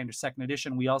Pathfinder Second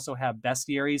Edition. We also have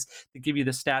bestiaries that give you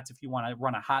the stats if you want to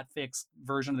run a hot fix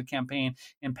version of the campaign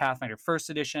in Pathfinder First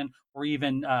Edition, or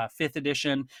even Fifth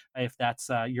Edition, if that's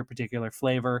your particular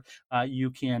flavor. You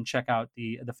can check out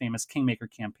the famous Kingmaker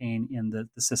campaign in the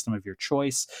system of your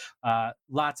choice.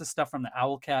 Lots of stuff from the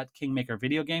Owlcat Kingmaker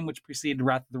video game, which preceded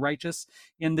Wrath of the Righteous,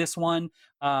 in this one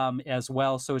as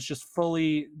well. So it's just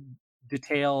fully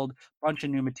detailed, bunch of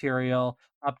new material,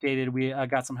 updated. We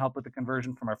got some help with the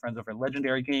conversion from our friends over at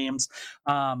Legendary Games.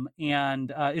 And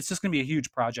it's just going to be a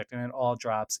huge project, and it all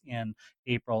drops in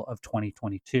April of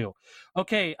 2022.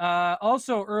 Okay,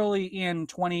 also early in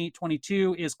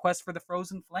 2022 is Quest for the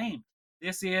Frozen Flame.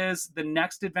 This is the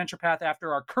next adventure path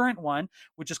after our current one,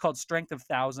 which is called Strength of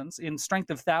Thousands. In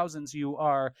Strength of Thousands, you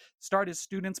start as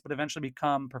students, but eventually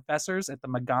become professors at the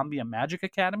Magambia Magic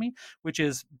Academy, which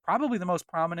is probably the most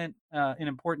prominent and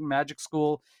important magic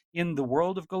school in the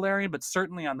world of Golarion, but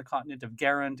certainly on the continent of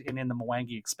Garand and in the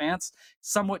Mwangi Expanse.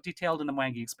 Somewhat detailed in the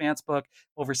Mwangi Expanse book.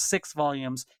 Over 6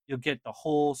 volumes, you'll get the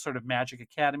whole sort of Magic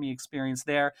Academy experience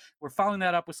there. We're following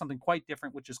that up with something quite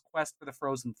different, which is Quest for the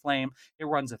Frozen Flame. It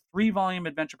runs a 3-volume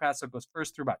adventure path, so it goes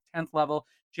first through about 10th level,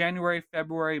 January,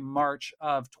 February, March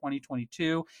of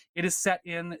 2022. It is set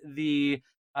in the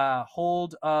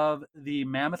hold of the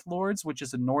Mammoth Lords, which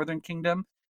is a northern kingdom,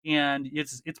 and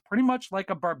it's pretty much like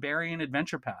a barbarian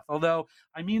adventure path, although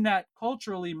I mean that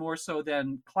culturally more so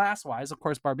than class wise. Of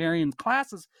course, barbarian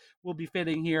classes will be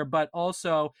fitting here, but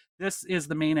also this is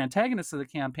the main antagonist of the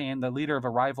campaign, the leader of a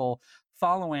rival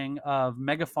following of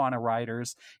megafauna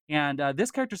riders, and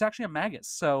this character is actually a magus,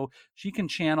 so she can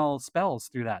channel spells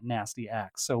through that nasty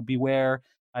axe, so beware.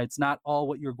 It's not all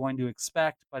what you're going to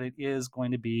expect, but it is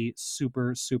going to be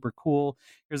super, super cool.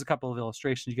 Here's a couple of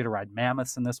illustrations. You get to ride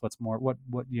mammoths in this. What's more, what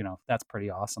that's pretty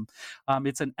awesome.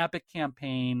 It's an epic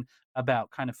campaign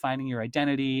about kind of finding your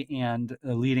identity and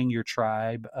leading your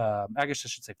tribe. I guess I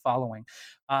should say following,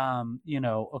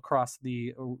 across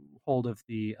the hold of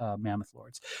the Mammoth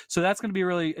Lords. So that's going to be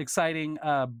really exciting,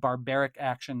 barbaric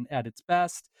action at its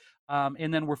best.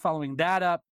 And then we're following that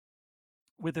up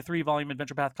with a 3-volume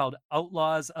adventure path called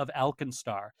Outlaws of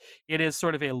Alkenstar. It is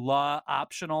sort of a law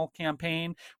optional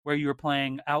campaign where you're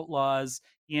playing outlaws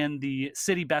in the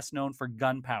city best known for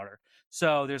gunpowder.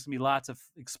 So there's going to be lots of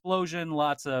explosion,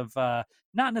 lots of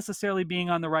not necessarily being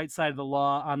on the right side of the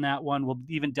law on that one. We'll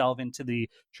even delve into the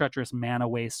treacherous mana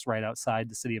wastes right outside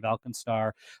the city of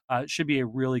Alkenstar. It should be a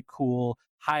really cool,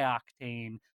 high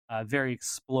octane, very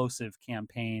explosive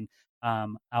campaign.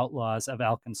 Outlaws of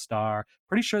Alkenstar.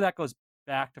 Pretty sure that goes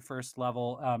back to first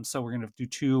level. So we're going to do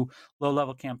 2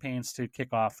 low-level campaigns to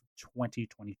kick off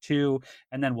 2022,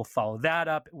 and then we'll follow that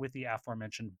up with the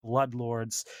aforementioned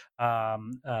Bloodlords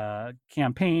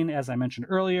campaign. As I mentioned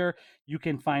earlier, you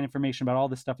can find information about all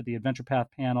this stuff at the Adventure Path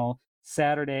panel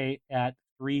Saturday at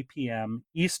 3 p.m.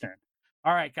 Eastern.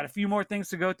 All right, got a few more things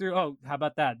to go through. Oh, how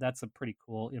about that? That's a pretty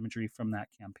cool imagery from that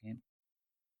campaign.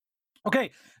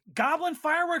 Okay, Goblin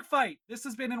Firework Fight. This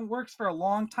has been in works for a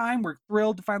long time. We're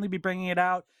thrilled to finally be bringing it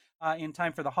out in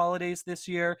time for the holidays this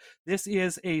year. This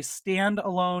is a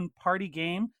standalone party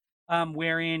game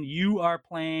wherein you are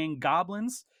playing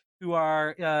goblins who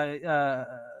are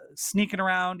sneaking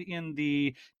around in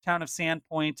the town of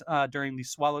Sandpoint during the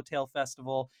Swallowtail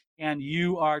Festival, and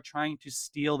you are trying to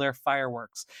steal their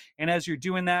fireworks. And as you're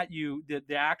doing that,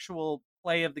 the actual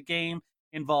play of the game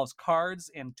involves cards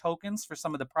and tokens for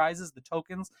some of the prizes. The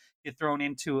tokens get thrown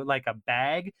into like a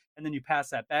bag, and then you pass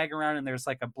that bag around, and there's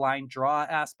like a blind draw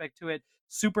aspect to it.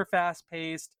 Super fast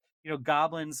paced.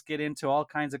 Goblins get into all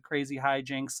kinds of crazy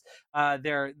hijinks.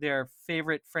 Their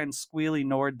favorite friend Squealy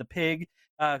Nord the pig,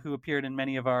 who appeared in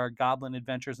many of our Goblin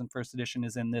adventures in First Edition,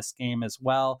 is in this game as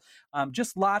well.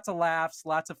 Just lots of laughs,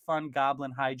 lots of fun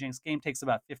Goblin hijinks. Game takes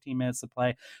about 15 minutes to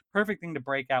play. Perfect thing to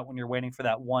break out when you're waiting for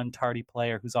that one tardy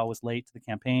player who's always late to the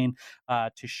campaign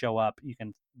to show up. You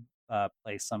can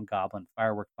play some Goblin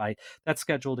Firework Fight. That's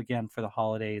scheduled again for the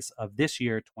holidays of this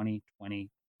year,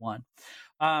 2021.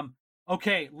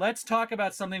 Okay, let's talk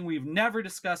about something we've never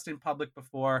discussed in public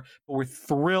before, but we're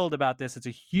thrilled about this. It's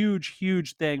a huge,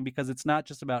 huge thing because it's not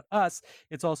just about us,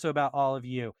 it's also about all of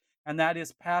you. And that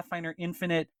is Pathfinder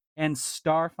Infinite and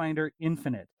Starfinder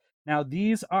Infinite. Now,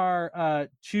 these are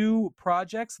two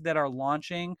projects that are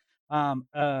launching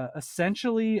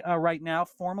essentially right now,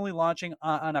 formally launching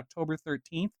on October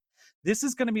 13th. This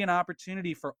is going to be an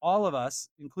opportunity for all of us,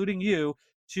 including you,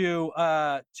 to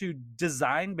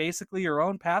design basically your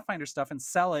own Pathfinder stuff and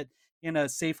sell it in a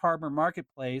safe harbor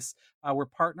marketplace. We're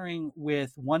partnering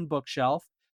with One Bookshelf,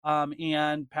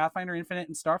 and Pathfinder Infinite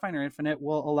and Starfinder Infinite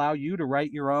will allow you to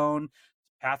write your own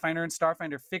Pathfinder and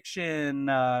Starfinder fiction,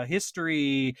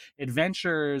 history,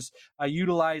 adventures,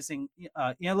 utilizing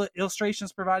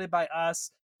illustrations provided by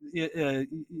us,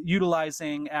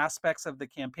 utilizing aspects of the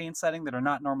campaign setting that are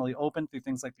not normally open through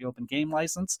things like the open game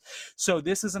license. So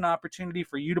this is an opportunity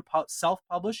for you to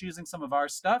self-publish using some of our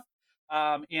stuff.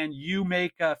 And you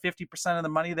make 50% of the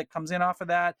money that comes in off of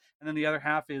that, and then the other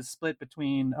half is split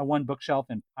between One Bookshelf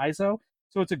and Paizo.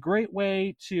 So it's a great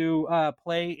way to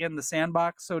play in the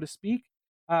sandbox, so to speak.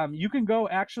 You can go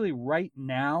actually right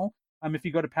now. If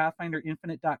you go to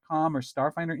pathfinderinfinite.com or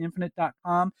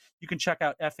starfinderinfinite.com, you can check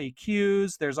out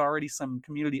FAQs. There's already some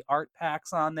community art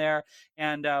packs on there.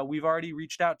 And we've already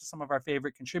reached out to some of our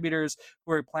favorite contributors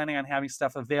who are planning on having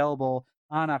stuff available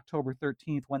on October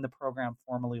 13th when the program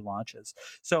formally launches.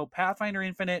 So Pathfinder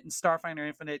Infinite and Starfinder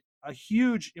Infinite, a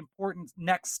huge, important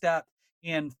next step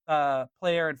in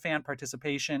player and fan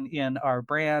participation in our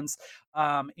brands.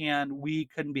 And we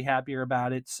couldn't be happier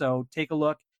about it. So take a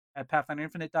look at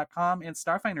pathfinderinfinite.com and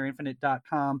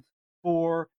starfinderinfinite.com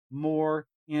for more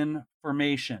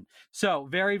information. So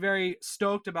very, very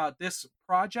stoked about this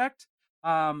project.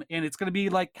 And it's going to be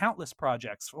like countless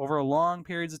projects over long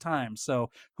periods of time. So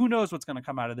who knows what's going to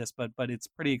come out of this, but it's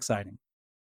pretty exciting.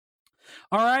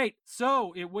 All right,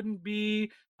 so it wouldn't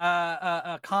be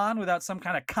a con without some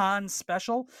kind of con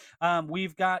special.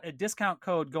 We've got a discount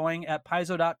code going at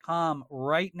paizo.com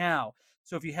right now.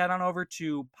 So if you head on over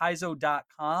to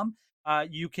paizo.com,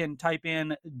 you can type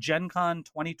in Gen Con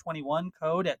 2021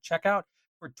 code at checkout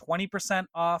for 20%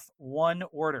 off one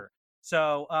order.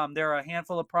 So there are a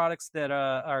handful of products that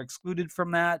are excluded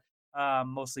from that,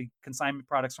 mostly consignment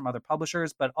products from other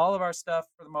publishers, but all of our stuff,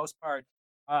 for the most part,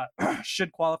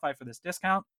 should qualify for this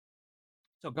discount.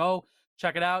 So go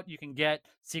check it out. You can get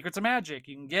Secrets of Magic.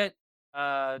 You can get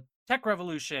Tech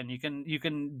Revolution. You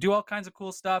can do all kinds of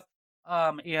cool stuff.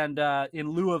 And in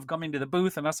lieu of coming to the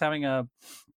booth and us having a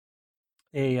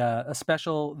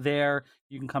special there,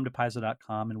 you can come to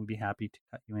paizo.com and we'd be happy to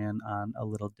cut you in on a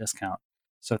little discount.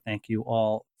 So thank you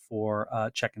all for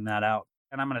checking that out.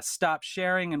 And I'm going to stop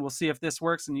sharing and we'll see if this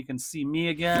works and you can see me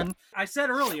again. I said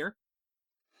earlier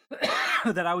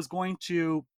that I was going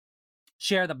to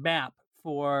share the map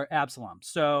for Absalom.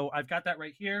 So I've got that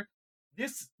right here.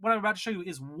 This, what I'm about to show you,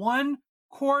 is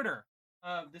 1/4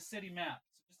 of the city map.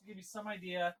 So just to give you some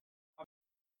idea.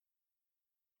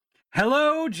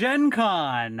 Hello, Gen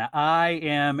Con. I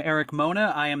am Eric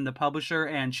Mona. I am the publisher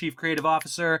and chief creative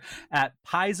officer at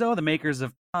Paizo, the makers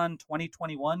of Con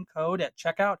 2021 code at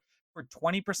checkout for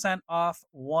 20% off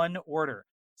one order.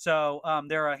 So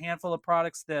there are a handful of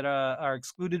products that are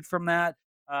excluded from that,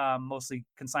 mostly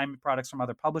consignment products from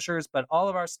other publishers, but all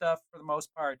of our stuff, for the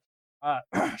most part,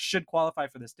 should qualify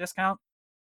for this discount.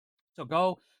 So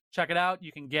go check it out.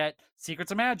 You can get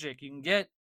Secrets of Magic. You can get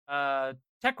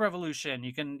Tech Revolution.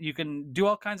 You can do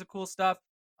all kinds of cool stuff.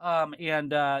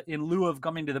 And in lieu of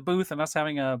coming to the booth and us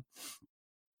having a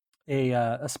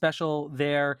special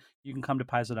there, you can come to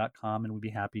paizo.com and we'd be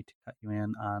happy to cut you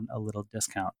in on a little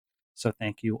discount. So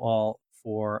thank you all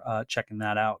for checking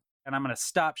that out. And I'm going to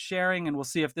stop sharing and we'll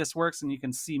see if this works and you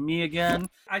can see me again.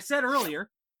 I said earlier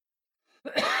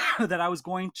that I was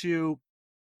going to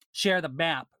share the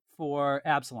map for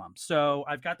Absalom. So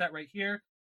I've got that right here.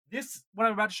 This, what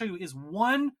I'm about to show you, is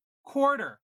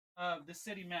 1/4 of the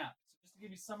city map. So just to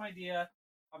give you some idea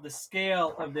of the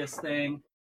scale of this thing,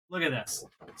 look at this.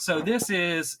 So this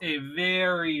is a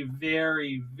very,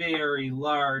 very, very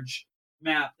large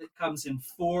map that comes in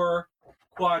 4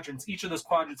 quadrants. Each of those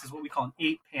quadrants is what we call an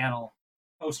 8-panel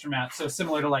poster map. So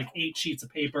similar to like 8 sheets of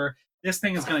paper. This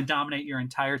thing is going to dominate your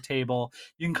entire table.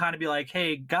 You can kind of be like,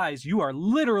 hey, guys, you are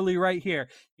literally right here.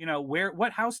 You know,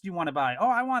 what house do you want to buy? Oh,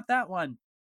 I want that one.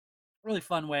 Really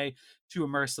fun way to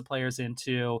immerse the players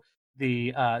into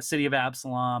the city of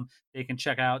Absalom. They can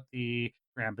check out the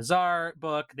Grand Bazaar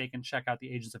book. They can check out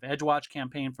the Agents of Edgewatch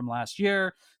campaign from last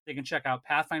year. They can check out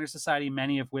Pathfinder Society,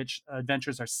 many of which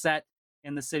adventures are set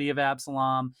in the city of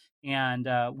Absalom. And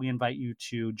we invite you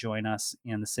to join us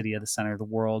in the city of the center of the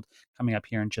world coming up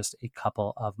here in just a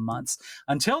couple of months.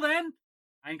 Until then,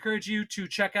 I encourage you to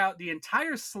check out the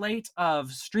entire slate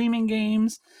of streaming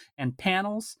games and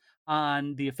panels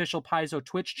on the official Paizo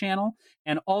Twitch channel.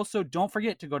 And also don't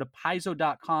forget to go to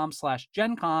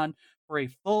paizo.com/GenCon for a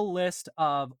full list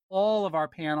of all of our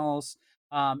panels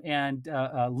and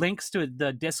links to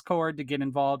the Discord to get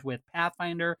involved with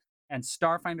Pathfinder and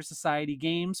Starfinder Society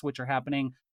games, which are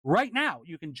happening right now.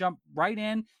 You can jump right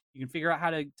in. You can figure out how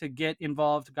to get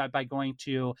involved by going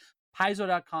to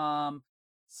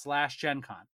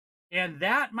paizo.com/GenCon. And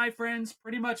that, my friends,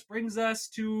 pretty much brings us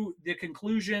to the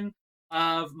conclusion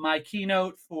of my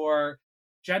keynote for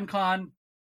Gen Con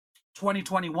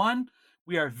 2021.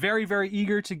 We are very, very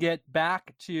eager to get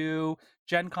back to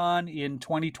Gen Con in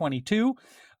 2022.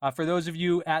 For those of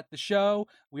you at the show,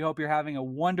 we hope you're having a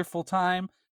wonderful time.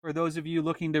 For those of you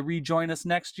looking to rejoin us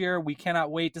next year, we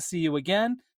cannot wait to see you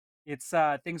again. It's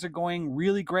things are going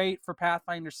really great for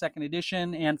Pathfinder 2nd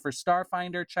Edition and for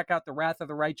Starfinder. Check out the Wrath of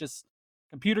the Righteous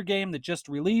computer game that just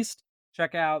released.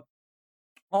 Check out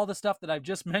all the stuff that I've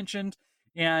just mentioned,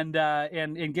 and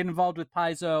get involved with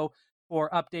Paizo for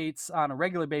updates on a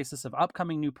regular basis of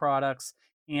upcoming new products.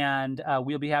 And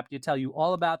we'll be happy to tell you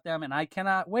all about them. And I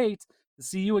cannot wait to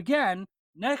see you again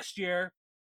next year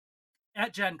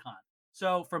at Gen Con.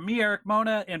 So from me, Eric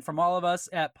Mona, and from all of us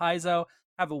at Paizo,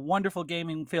 have a wonderful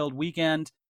gaming-filled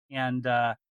weekend, and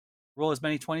roll as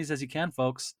many 20s as you can,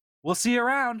 folks. We'll see you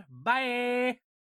around. Bye!